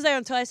don't know who's there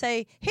until I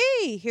say,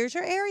 "Hey, here's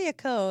your area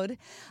code."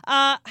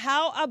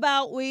 How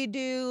about we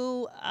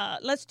do?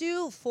 Let's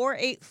do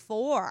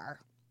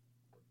 484.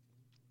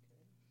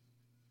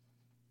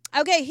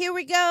 Okay, here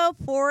we go.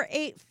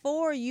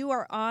 484, you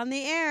are on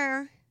the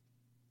air.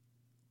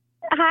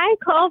 Hi,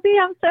 Colby.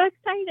 I'm so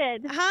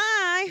excited.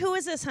 Hi, who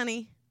is this,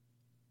 honey?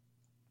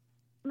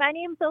 My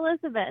name's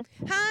Elizabeth.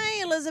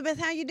 Hi, Elizabeth.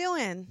 How you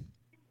doing?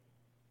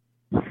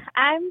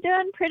 I'm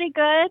doing pretty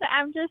good.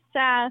 I'm just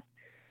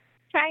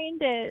trying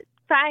to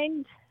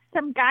find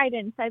some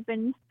guidance. I've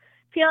been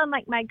feeling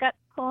like my gut's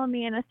pulling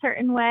me in a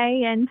certain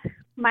way, and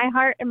my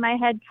heart and my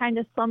head kind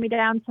of slow me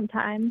down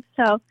sometimes.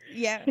 So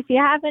yeah, if you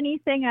have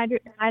anything, I'd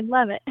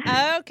love it.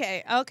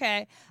 Okay.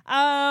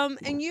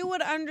 And you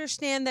would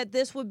understand that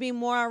this would be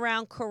more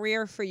around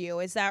career for you.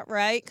 Is that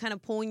right? Kind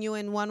of pulling you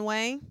in one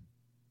way?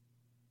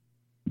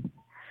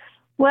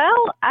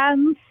 Well, I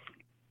know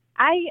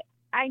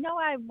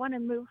I want to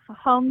move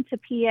home to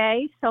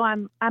PA, so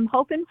I'm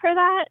hoping for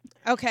that.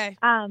 Okay.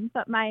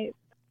 But my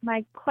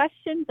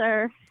questions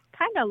are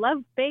kind of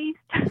love-based.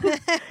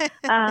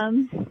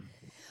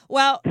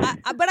 Well,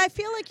 but I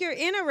feel like you're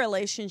in a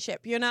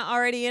relationship. You're not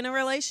already in a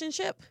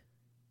relationship?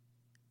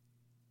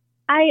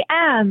 I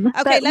am.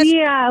 Okay, but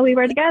we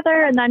were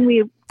together, and then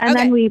we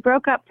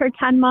broke up for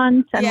 10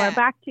 months, and we're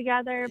back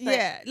together. But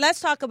yeah,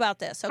 let's talk about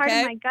this. Okay. Part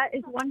of my gut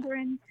is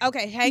wondering.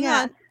 Okay, hang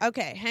on.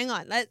 Okay, hang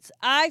on.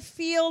 I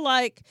feel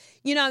like,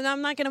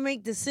 I'm not gonna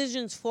make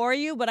decisions for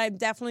you, but I'm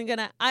definitely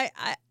gonna.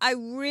 I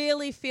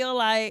really feel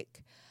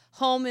like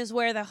home is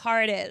where the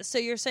heart is. So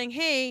you're saying,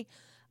 hey.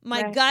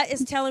 My gut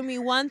is telling me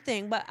one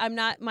thing, but I'm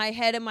not my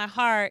head and my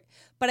heart.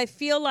 But I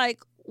feel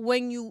like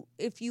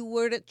if you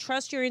were to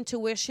trust your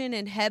intuition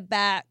and head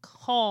back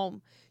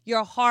home,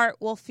 your heart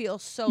will feel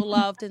so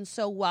loved and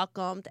so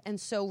welcomed and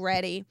so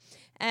ready.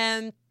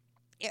 And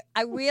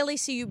I really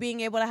see you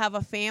being able to have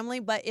a family,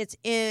 but it's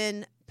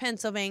in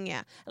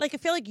Pennsylvania. Like, I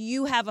feel like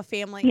you have a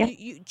family,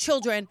 you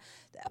children,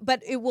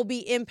 but it will be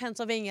in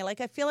Pennsylvania. Like,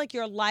 I feel like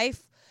your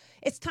life,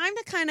 it's time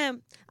to kind of,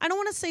 I don't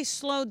want to say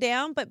slow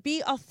down, but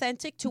be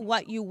authentic to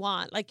what you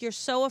want. Like, you're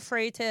so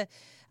afraid of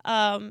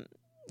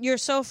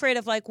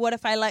like, what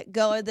if I let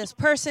go of this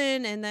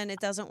person and then it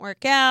doesn't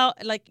work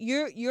out? Like,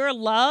 your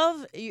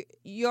love,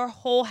 your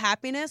whole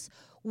happiness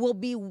will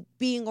be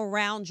being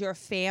around your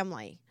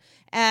family.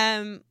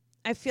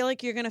 I feel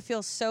like you're going to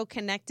feel so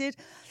connected.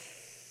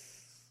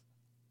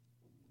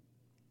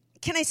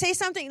 Can I say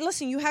something?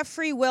 Listen, you have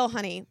free will,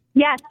 honey.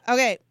 Yes.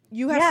 Okay.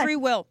 You have free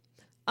will.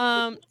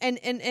 But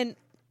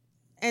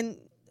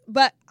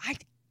I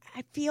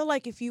feel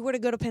like if you were to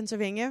go to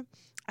Pennsylvania,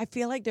 I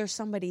feel like there's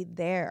somebody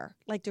there.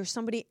 Like, there's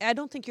somebody. I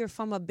don't think you're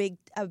from a big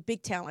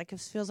town. Like,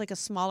 it feels like a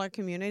smaller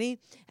community,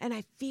 and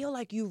I feel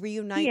like you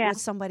reunite with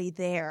somebody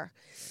there.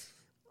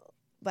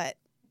 But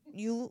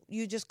you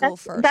just go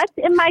first. That's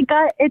in my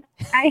gut.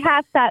 I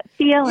have that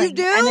feeling. You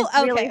do? And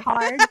it's really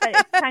hard, but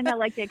it's kind of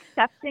like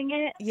accepting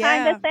it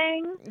kind of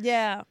thing.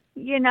 Yeah.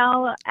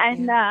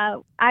 And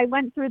I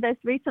went through this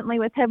recently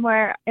with him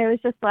where it was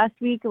just last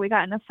week and we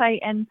got in a fight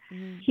and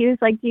he was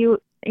like, is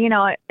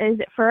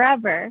it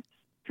forever?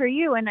 for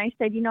you. And I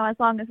said, as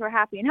long as we're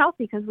happy and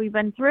healthy, because we've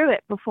been through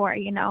it before,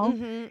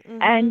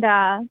 And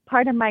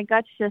part of my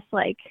gut's just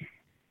like,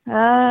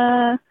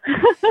 well,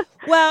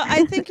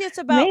 I think it's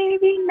about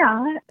maybe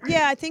not.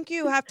 Yeah, I think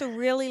you have to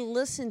really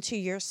listen to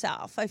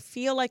yourself. I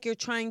feel like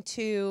it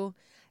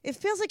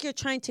feels like you're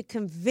trying to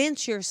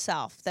convince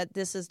yourself that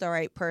this is the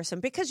right person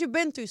because you've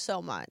been through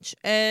so much.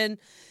 And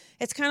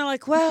it's kind of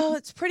like, well,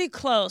 it's pretty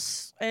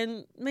close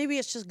and maybe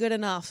it's just good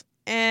enough.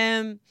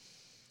 And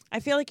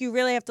I feel like you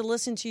really have to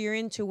listen to your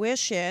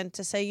intuition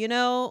to say,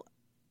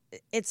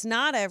 it's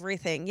not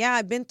everything. Yeah,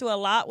 I've been through a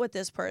lot with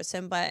this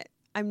person, but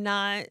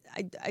I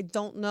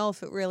don't know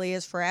if it really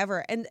is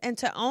forever. And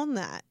to own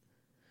that,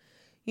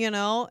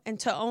 and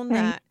to own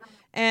that.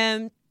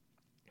 And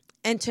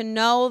to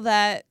know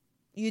that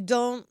you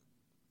don't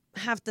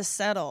have to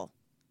settle.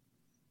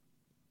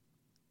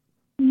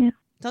 Yeah.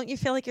 Don't you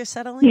feel like you're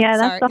settling? Yeah,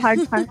 that's the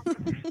hard part.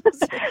 That's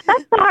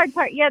the hard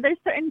part. Yeah, there's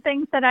certain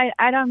things that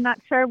I'm not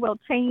sure will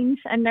change,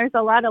 and there's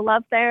a lot of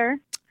love there.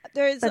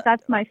 But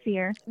that's my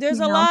fear.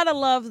 There's a lot of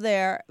love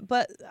there,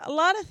 but a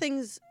lot of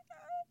things,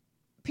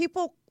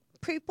 people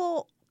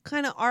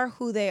kind of are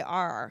who they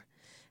are.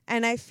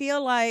 And I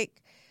feel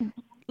like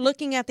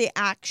looking at the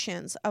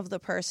actions of the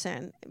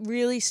person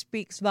really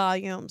speaks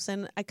volumes.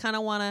 And I kind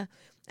of want to,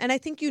 and I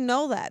think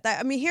that.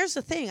 I mean, here's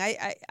the thing.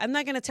 I'm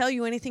not going to tell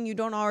you anything you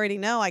don't already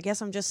know. I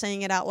guess I'm just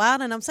saying it out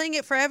loud, and I'm saying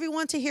it for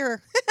everyone to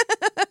hear.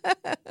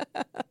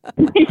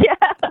 Yeah.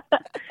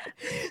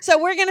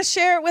 So we're going to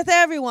share it with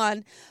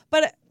everyone.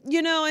 But,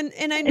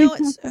 and I know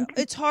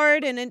it's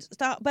hard, and it's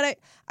not, but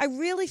I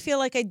really feel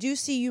like I do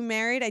see you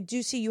married. I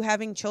do see you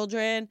having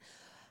children.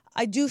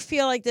 I do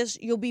feel like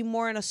you'll be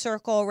more in a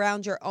circle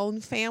around your own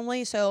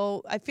family.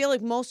 So I feel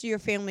like most of your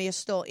family is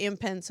still in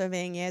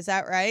Pennsylvania. Is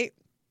that right?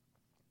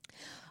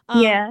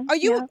 Yeah. Are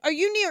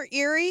you near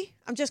Erie?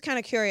 I'm just kind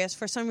of curious.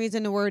 For some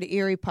reason, the word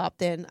Erie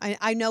popped in.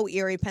 I know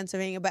Erie,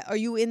 Pennsylvania, but are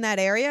you in that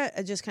area?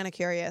 I'm just kind of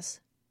curious.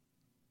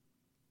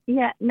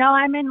 Yeah. No,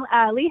 I'm in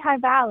Lehigh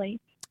Valley.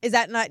 Is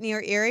that not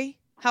near Erie?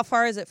 How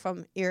far is it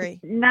from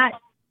Erie?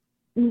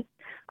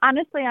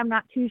 Honestly, I'm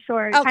not too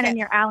sure. Okay. Kind of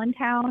near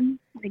Allentown,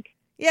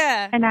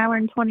 yeah, an hour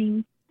and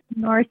 20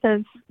 north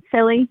of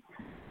Philly.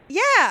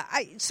 Yeah,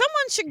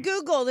 someone should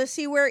Google to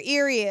see where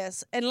Erie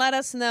is and let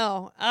us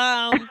know.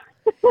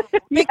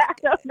 Yeah,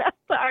 no,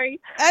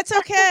 sorry. That's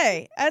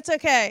okay. That's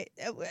okay.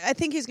 I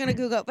think he's going to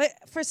Google, but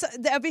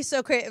that'd be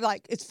so great.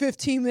 Like, it's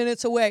 15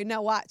 minutes away.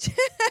 Now watch.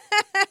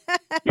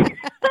 I'd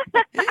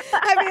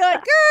be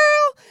like,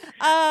 girl.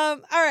 All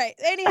right.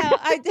 Anyhow,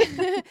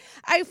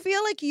 I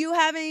feel like you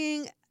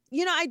having,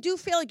 I do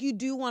feel like you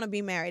do want to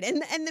be married.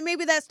 And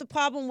maybe that's the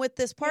problem with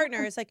this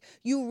partner. It's like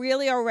you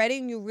really are ready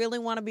and you really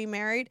want to be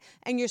married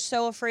and you're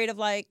so afraid of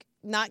like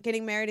not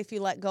getting married if you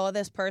let go of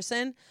this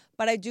person.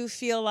 But I do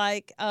feel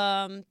like,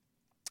 I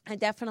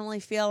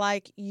definitely feel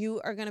like you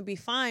are going to be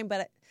fine.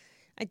 But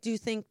I do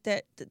think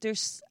that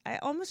I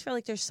almost feel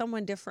like there's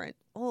someone different.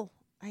 Oh,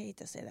 I hate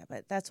to say that,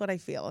 but that's what I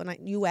feel. And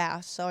you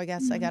asked, so I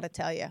guess I got to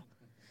tell you.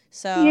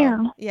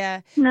 So,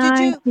 yeah. No,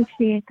 I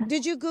appreciate that.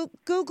 Did you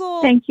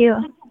Google? Thank you.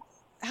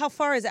 How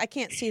far is it? I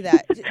can't see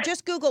that.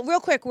 Just Google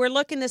real quick. We're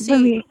looking to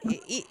see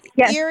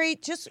Erie.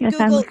 Just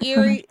Google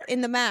Erie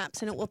in the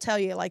maps, and it will tell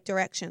you like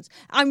directions.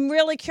 I'm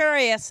really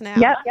curious now.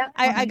 Yep.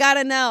 I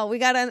gotta know. We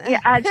gotta.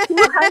 Yeah,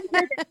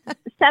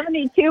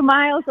 272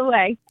 miles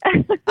away.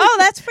 Oh,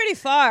 that's pretty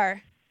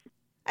far.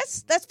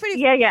 That's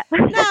pretty. Yeah.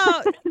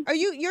 Now,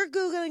 you're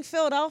Googling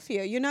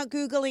Philadelphia? You're not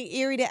Googling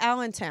Erie to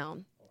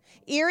Allentown.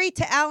 Erie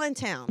to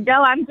Allentown.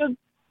 No, I'm good.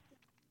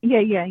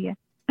 Yeah.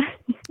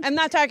 I'm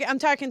not talking. I'm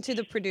talking to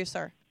the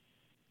producer.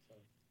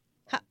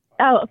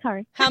 Oh,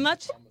 sorry. How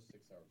much?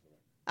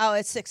 Oh,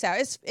 it's 6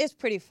 hours. It's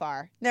pretty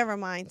far. Never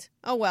mind.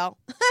 Oh well.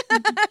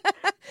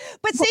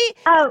 But see.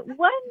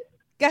 One.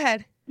 Go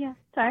ahead. Yeah.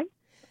 Sorry.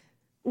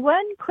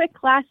 One quick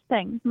last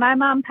thing. My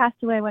mom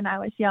passed away when I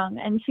was young,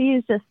 and she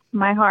is just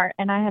my heart.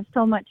 And I have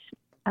so much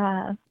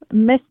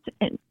missed.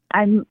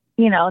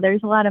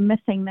 There's a lot of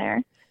missing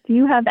there. Do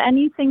you have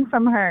anything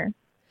from her?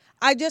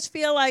 I just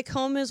feel like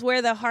home is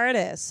where the heart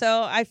is.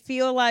 So I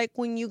feel like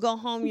when you go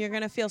home, you're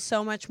going to feel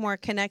so much more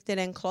connected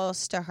and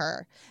close to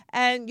her.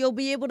 And you'll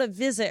be able to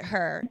visit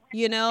her,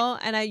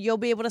 and you'll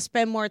be able to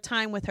spend more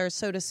time with her,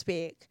 so to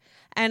speak.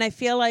 And I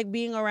feel like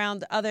being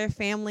around other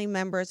family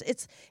members,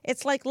 it's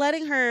like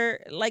letting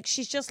her, like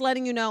she's just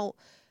letting you know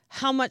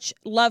how much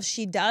love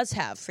she does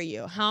have for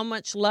you, how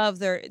much love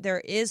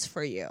there is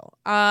for you.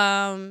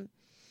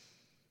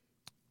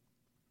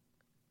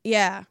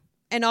 Yeah.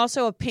 And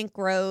also a pink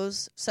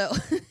rose. So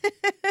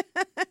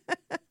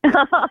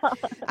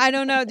I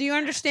don't know. Do you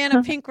understand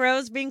a pink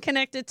rose being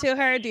connected to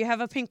her? Do you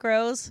have a pink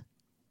rose?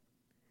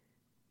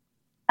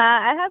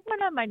 I have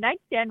one on my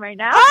nightstand right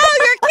now. Oh,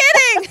 you're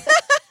kidding.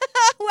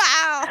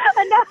 Wow.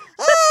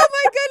 Oh,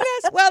 my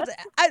goodness. Well,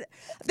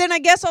 Then I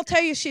guess I'll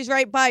tell you she's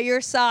right by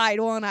your side,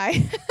 won't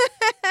I?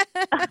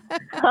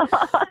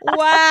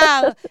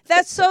 Wow.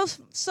 That's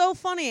so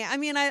funny. I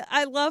mean,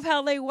 I love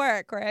how they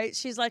work, right?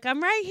 She's like,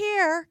 I'm right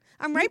here.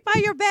 I'm right by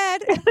your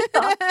bed.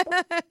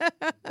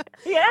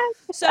 Yes.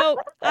 So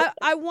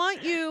I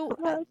want you,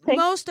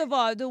 most of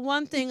all, the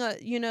one thing,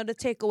 to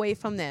take away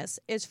from this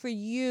is for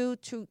you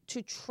to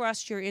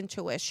trust your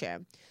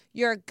intuition.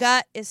 Your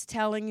gut is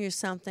telling you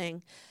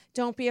something.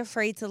 Don't be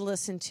afraid to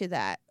listen to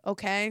that,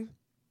 okay?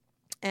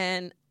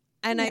 And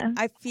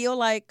I feel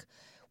like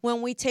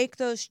when we take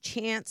those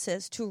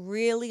chances to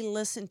really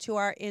listen to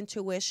our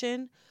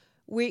intuition,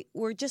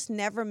 we're just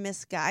never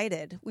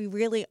misguided. We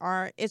really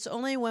aren't. It's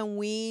only when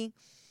we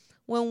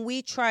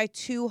try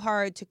too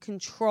hard to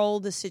control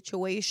the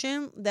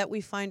situation that we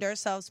find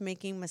ourselves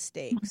making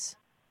mistakes.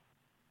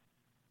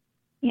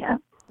 Yeah.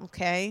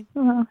 Okay?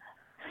 Well,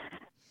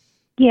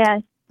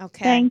 yes.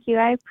 Okay. Thank you.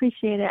 I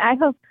appreciate it. I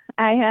hope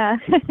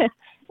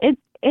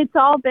it's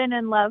all been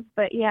in love,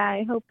 but yeah,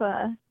 I hope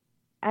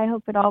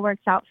it all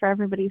works out for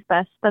everybody's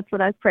best. That's what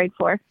I've prayed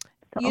for.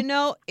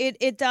 So.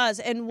 It does.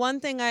 And one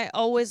thing I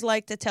always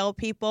like to tell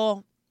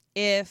people,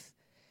 if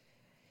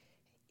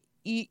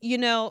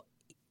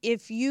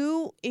if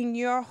you in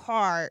your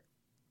heart,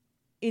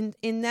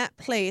 in that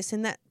place,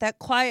 in that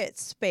quiet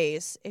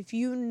space, if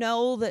you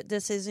know that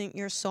this isn't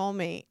your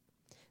soulmate,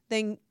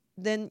 then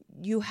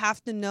you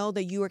have to know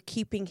that you are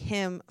keeping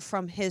him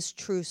from his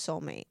true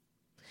soulmate.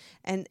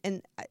 And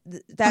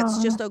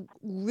that's just a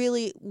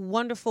really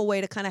wonderful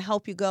way to kind of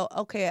help you go,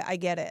 okay, I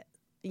get it,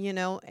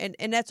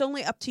 and that's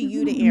only up to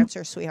you to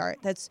answer, sweetheart.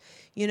 That's,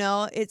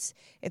 it's,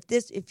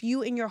 if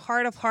you in your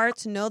heart of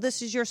hearts know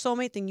this is your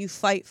soulmate, then you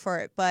fight for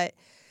it. But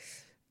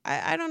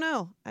I don't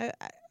know.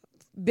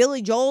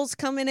 Billy Joel's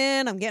coming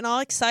in. I'm getting all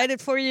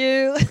excited for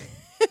you.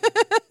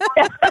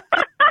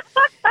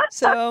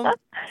 So,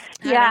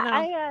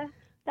 yeah,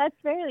 that's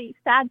very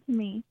sad to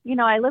me.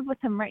 I live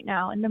with him right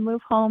now, and to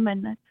move home,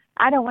 and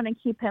I don't want to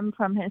keep him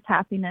from his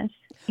happiness.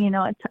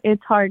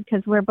 It's hard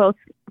because we're both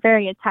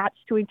very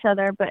attached to each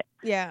other, but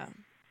yeah.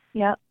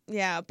 Yeah.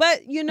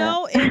 But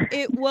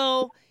it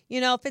will,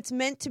 if it's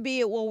meant to be,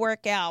 it will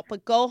work out.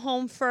 But go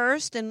home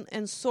first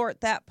and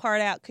sort that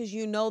part out, because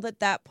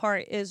that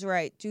part is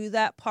right. Do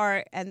that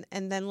part and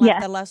then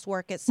let the rest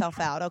work itself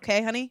out.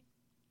 Okay, honey?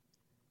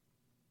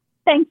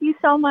 Thank you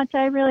so much.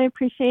 I really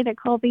appreciate it,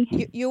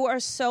 Colby. You are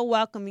so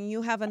welcome, and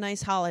you have a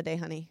nice holiday,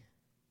 honey.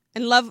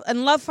 And love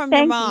from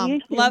Thank your mom.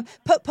 You Love.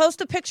 Post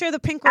a picture of the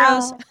pink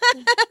rose.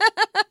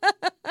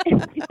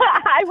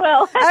 I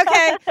will.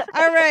 Okay.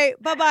 All right.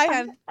 Bye-bye,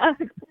 hon.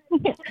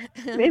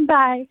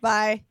 Bye.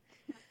 Bye.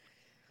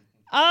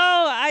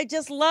 Oh, I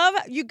just love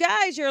you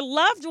guys. Your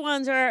loved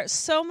ones are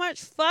so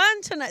much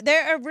fun tonight.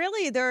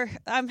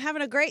 I'm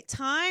having a great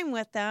time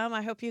with them.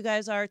 I hope you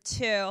guys are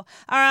too.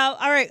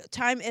 All right.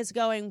 Time is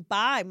going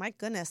by. My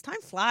goodness,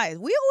 time flies.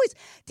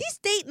 These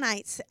date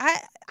nights. I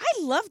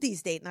love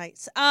these date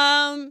nights.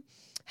 How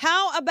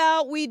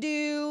about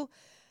I'll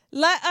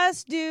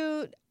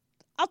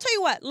tell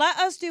you what, let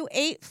us do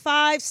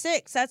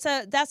 856. That's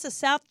a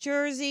South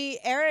Jersey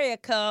area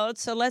code.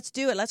 So let's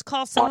do it. Let's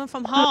call someone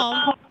from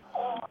home.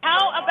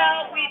 How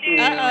about we do...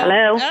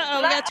 Hello? We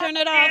got to turn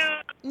it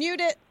off. Mute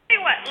it.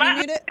 Can you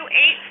mute it?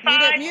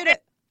 Mute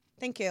it.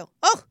 Thank you.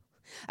 Oh,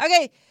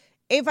 okay.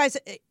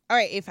 856. All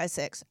right,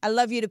 856. I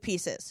love you to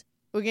pieces.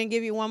 We're going to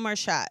give you one more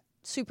shot.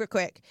 Super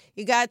quick.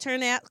 You got to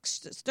turn that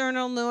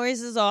external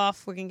noises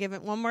off. We're going to give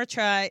it one more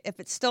try. If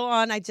it's still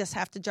on, I just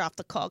have to drop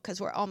the call because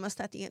we're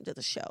almost at the end of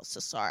the show. So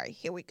sorry.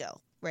 Here we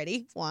go.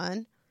 Ready?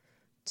 1,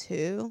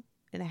 2.5.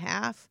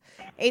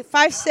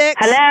 856.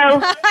 Hello.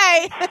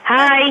 Hi.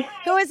 Hi.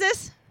 Who is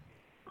this?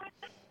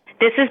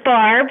 This is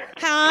Barb.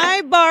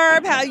 Hi,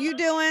 Barb. How you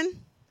doing?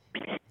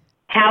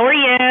 How are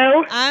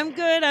you? I'm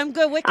good.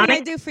 What can I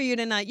do for you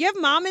tonight? You have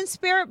mom in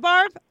spirit,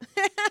 Barb?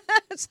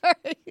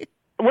 Sorry.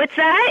 What's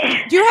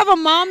that? Do you have a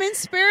mom in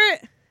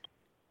spirit?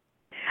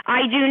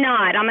 I do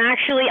not.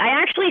 I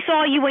actually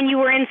saw you when you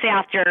were in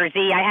South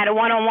Jersey. I had a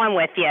one-on-one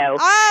with you.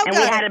 Oh, and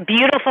good. we had a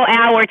beautiful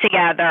hour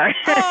together.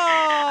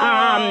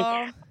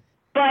 Oh.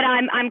 But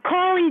I'm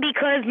calling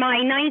because my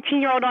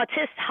 19-year-old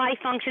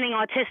high-functioning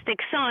autistic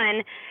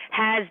son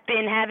has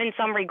been having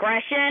some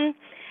regression,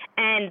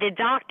 and the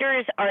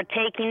doctors are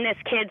taking this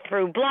kid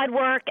through blood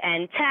work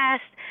and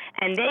tests,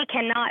 and they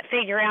cannot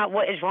figure out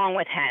what is wrong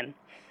with him.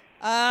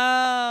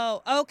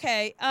 Oh,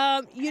 okay.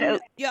 I'll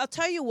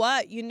tell you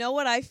what. You know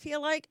what I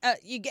feel like?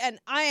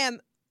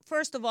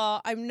 First of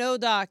all, I'm no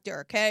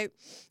doctor, okay?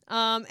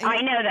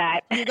 I know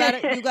that. you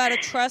gotta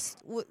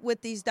trust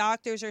what these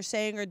doctors are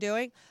saying or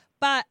doing.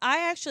 But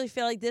I actually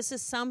feel like this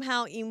is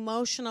somehow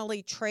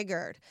emotionally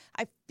triggered.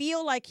 I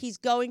feel like he's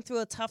going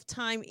through a tough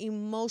time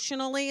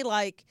emotionally,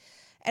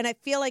 and I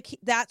feel like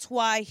that's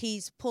why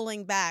he's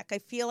pulling back. I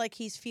feel like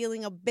he's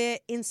feeling a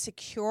bit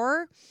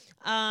insecure.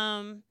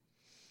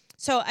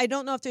 So I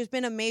don't know if there's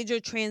been a major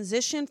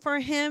transition for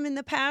him in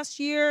the past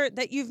year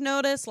that you've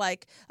noticed,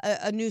 like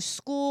a new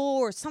school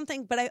or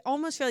something. But I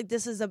almost feel like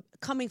this is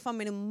coming from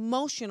an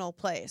emotional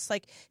place,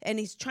 and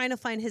he's trying to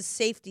find his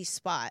safety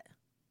spot.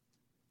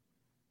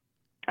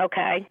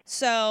 Okay.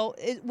 So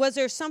was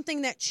there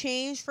something that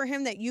changed for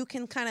him that you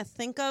can kind of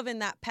think of in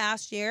that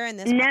past year? And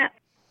this No.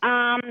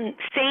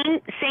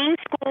 Same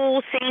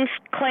school, same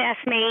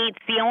classmates.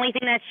 The only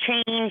thing that's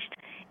changed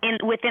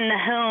within the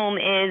home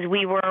is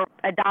we were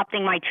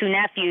adopting my 2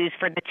 nephews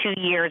for the 2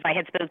 years I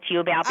had spoke to you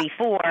about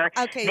before.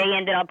 Okay. They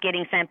ended up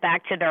getting sent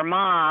back to their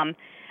mom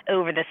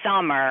over the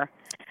summer.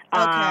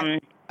 Okay.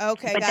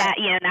 But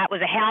that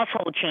was a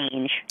household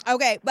change.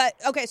 Okay.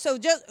 So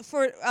just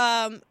for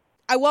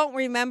I won't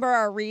remember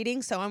our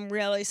reading, so I'm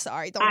really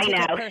sorry. Don't take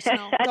it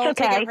personal. Don't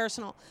take it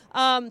personal.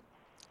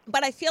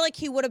 But I feel like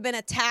he would have been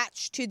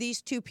attached to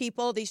these 2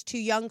 people, these 2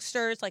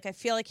 youngsters. Like, I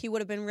feel like he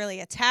would have been really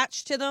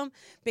attached to them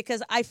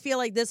because I feel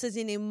like this is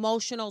an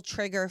emotional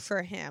trigger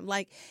for him.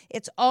 Like,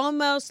 it's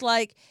almost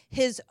like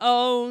his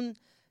own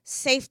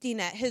safety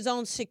net, his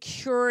own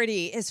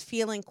security is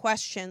feeling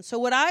questioned. So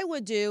what I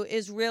would do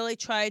is really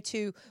try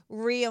to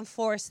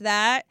reinforce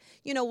that,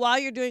 while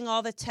you're doing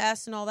all the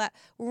tests and all that,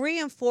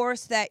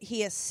 reinforce that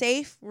he is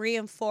safe,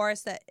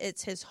 reinforce that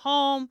it's his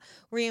home,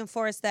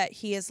 reinforce that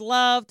he is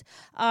loved.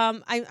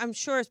 I'm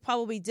sure it's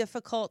probably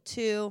difficult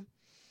to,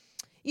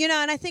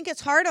 and I think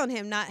it's hard on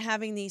him not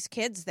having these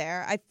kids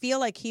there. I feel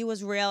like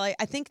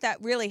I think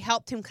that really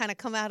helped him kind of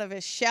come out of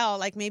his shell,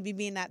 like maybe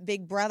being that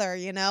big brother,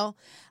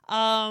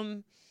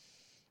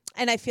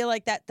 and I feel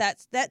like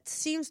that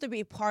seems to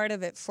be part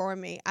of it for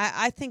me.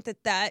 I think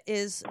that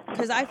is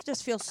because I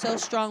just feel so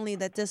strongly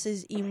that this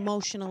is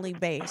emotionally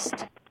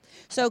based.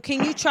 So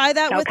can you try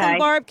that with him,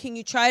 Barb? Can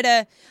you try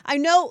to? I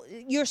know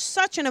you're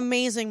such an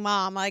amazing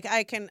mom. Like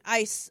I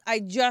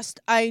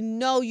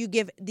know you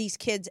give these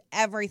kids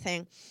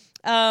everything.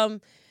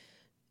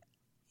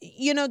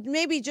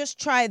 Maybe just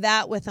try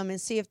that with him and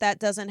see if that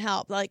doesn't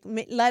help. Like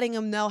letting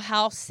him know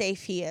how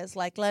safe he is,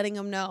 like letting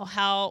him know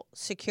how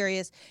secure he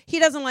is. He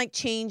doesn't like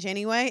change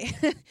anyway.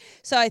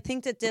 So I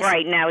think that this...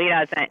 Right, no, he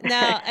doesn't.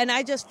 No, and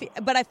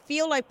but I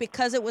feel like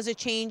because it was a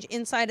change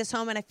inside his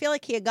home, and I feel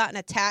like he had gotten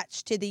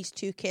attached to these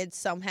 2 kids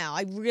somehow.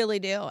 I really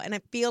do. And I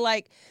feel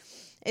like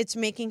it's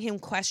making him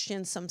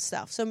question some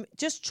stuff. So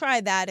just try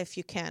that if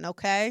you can,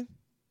 okay?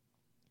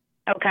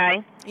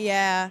 Okay.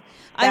 Yeah.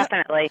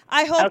 Definitely.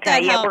 I hope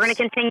that helps. We're going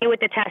to continue with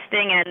the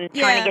testing and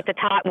trying to get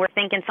we're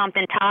thinking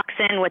something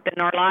toxin with the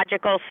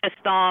neurological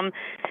system.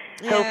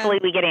 Yeah. Hopefully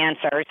we get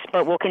answers,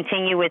 but we'll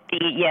continue with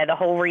the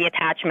whole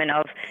reattachment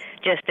of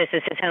just this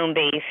is his home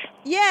base.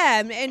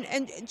 Yeah,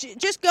 and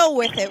just go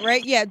with it,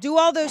 right? Yeah, do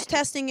all those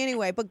testing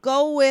anyway, but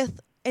go with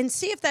and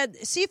see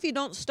if you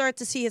don't start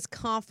to see his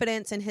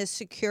confidence and his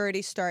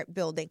security start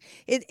building.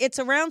 It's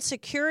around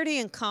security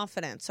and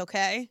confidence,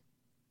 okay?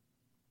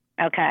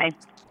 Okay.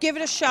 Give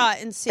it a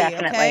shot and see.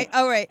 Definitely. Okay.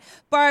 All right,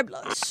 Barb.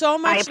 So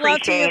much love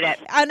to you. It.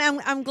 And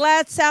I'm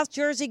glad South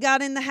Jersey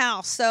got in the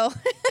house. So.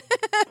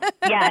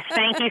 Yes.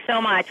 Thank you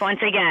so much once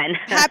again.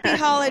 Happy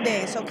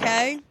holidays.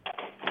 Okay.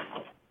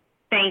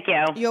 Thank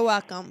you. You're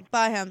welcome.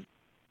 Bye, him.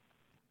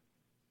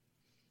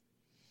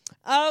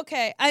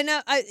 Okay. I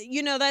know.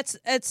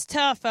 It's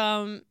tough.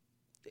 There's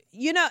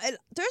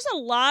a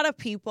lot of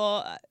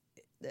people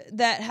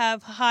that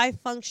have high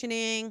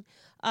functioning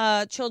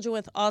children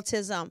with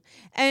autism,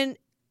 and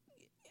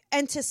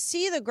to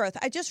see the growth.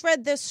 I just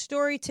read this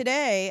story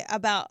today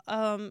about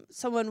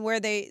someone where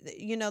they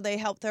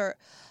helped their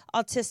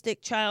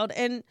autistic child,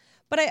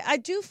 but I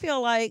do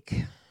feel like,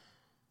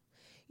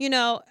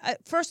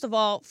 first of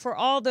all, for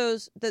all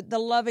those the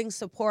loving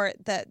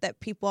support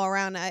that people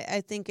around, I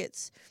think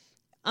it's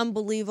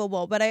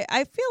unbelievable. But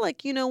I feel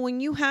like when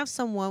you have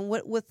someone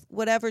with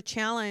whatever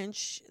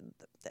challenge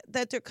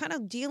that they're kind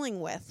of dealing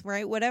with,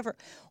 right? Whatever,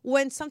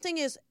 when something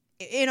is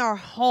in our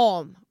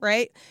home,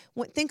 right?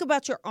 Think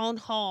about your own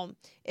home.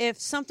 If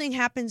something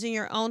happens in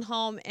your own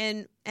home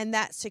and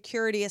that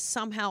security is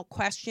somehow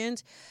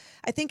questioned,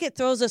 I think it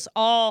throws us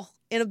all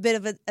in a bit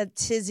of a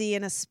tizzy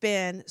and a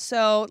spin.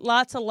 So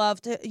lots of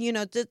love to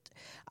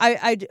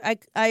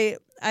I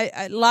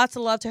lots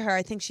of love to her.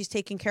 I think she's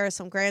taking care of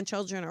some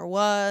grandchildren or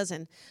was,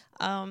 and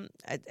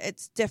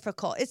it's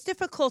difficult. It's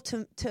difficult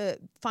to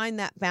find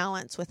that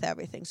balance with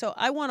everything. So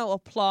I want to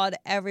applaud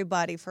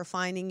everybody for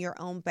finding your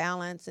own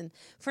balance and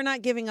for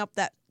not giving up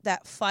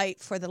that fight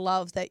for the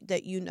love that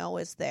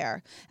is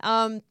there.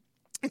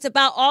 It's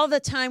about all the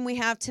time we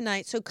have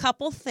tonight. So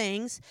couple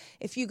things.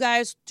 If you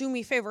guys do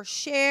me a favor,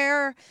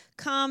 share,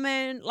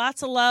 comment,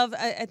 lots of love.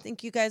 I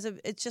think you guys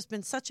it's just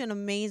been such an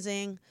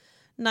amazing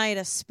night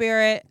of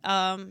spirit.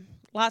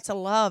 Lots of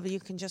love. You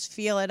can just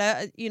feel it.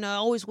 I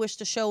always wish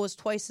the show was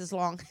twice as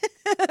long.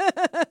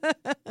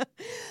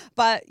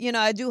 But,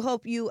 I do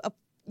hope you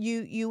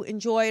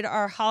enjoyed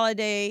our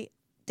holiday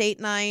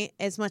date night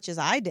as much as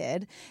I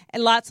did.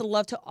 And lots of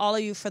love to all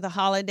of you for the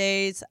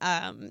holidays.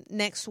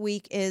 Next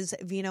week is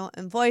Vino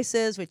and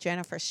Voices with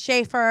Jennifer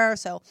Schaefer.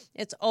 So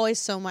it's always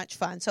so much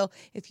fun. So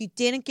if you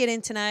didn't get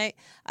in tonight,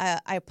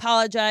 I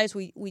apologize.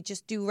 We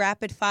just do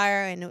rapid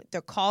fire and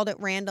they're called at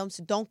random.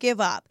 So don't give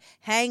up.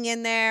 Hang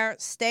in there.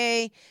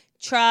 Stay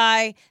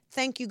try.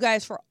 Thank you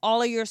guys for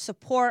all of your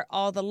support,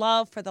 all the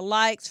love, for the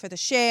likes, for the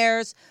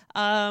shares.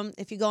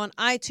 If you go on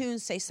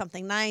iTunes, say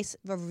something nice.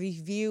 The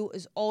review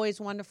is always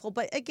wonderful.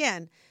 But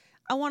again,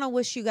 I want to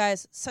wish you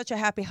guys such a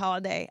happy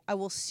holiday. I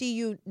will see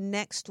you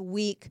next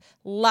week.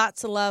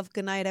 Lots of love.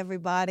 Good night,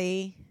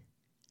 everybody.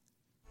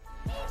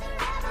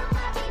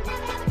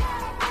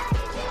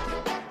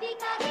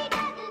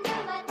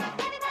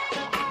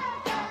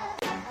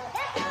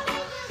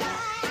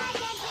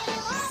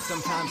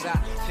 Sometimes I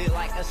feel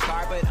like a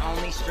star, but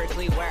only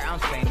strictly where I'm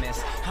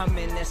famous. I'm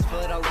in this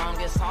for the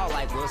longest haul,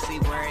 like we'll see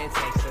where it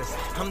takes us.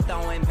 I'm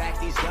throwing back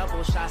these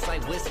double shots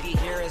like whiskey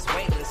here is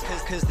weightless.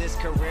 Cause this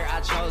career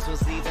I chose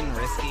was even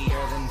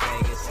riskier than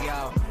Vegas,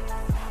 yo.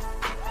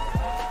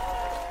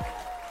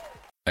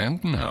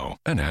 And now,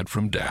 an ad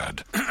from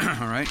Dad.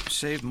 All right,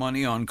 save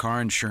money on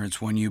car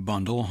insurance when you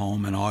bundle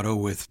home and auto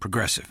with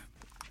Progressive.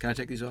 Can I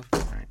take these off?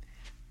 All right.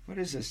 What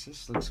is this?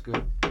 This looks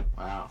good.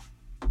 Wow.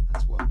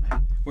 That's well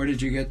made. Where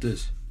did you get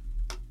this?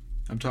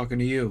 I'm talking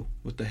to you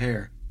with the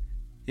hair.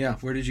 Yeah,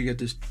 where did you get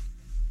this?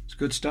 It's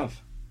good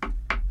stuff.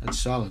 That's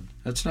solid.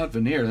 That's not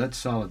veneer, that's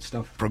solid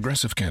stuff.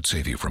 Progressive can't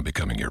save you from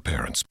becoming your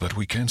parents, but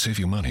we can save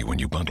you money when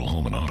you bundle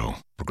home and auto.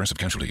 Progressive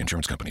Casualty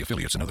Insurance Company,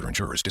 affiliates, and other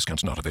insurers.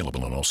 Discounts not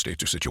available in all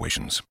states or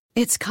situations.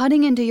 It's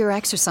cutting into your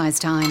exercise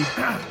time.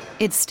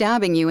 It's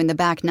stabbing you in the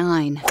back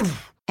nine.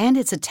 And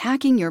it's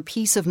attacking your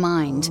peace of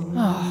mind.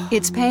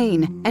 It's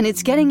pain, and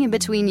it's getting in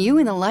between you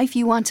and the life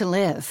you want to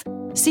live.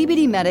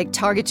 CBD Medic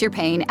targets your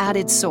pain at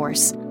its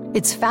source.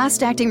 It's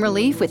fast-acting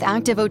relief with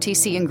active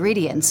OTC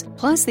ingredients,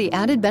 plus the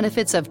added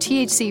benefits of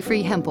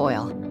THC-free hemp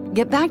oil.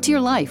 Get back to your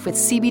life with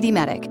CBD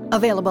Medic,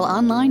 available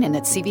online and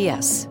at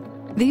CVS.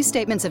 These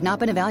statements have not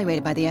been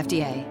evaluated by the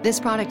FDA. This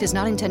product is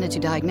not intended to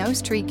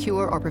diagnose, treat,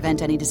 cure, or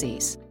prevent any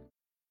disease.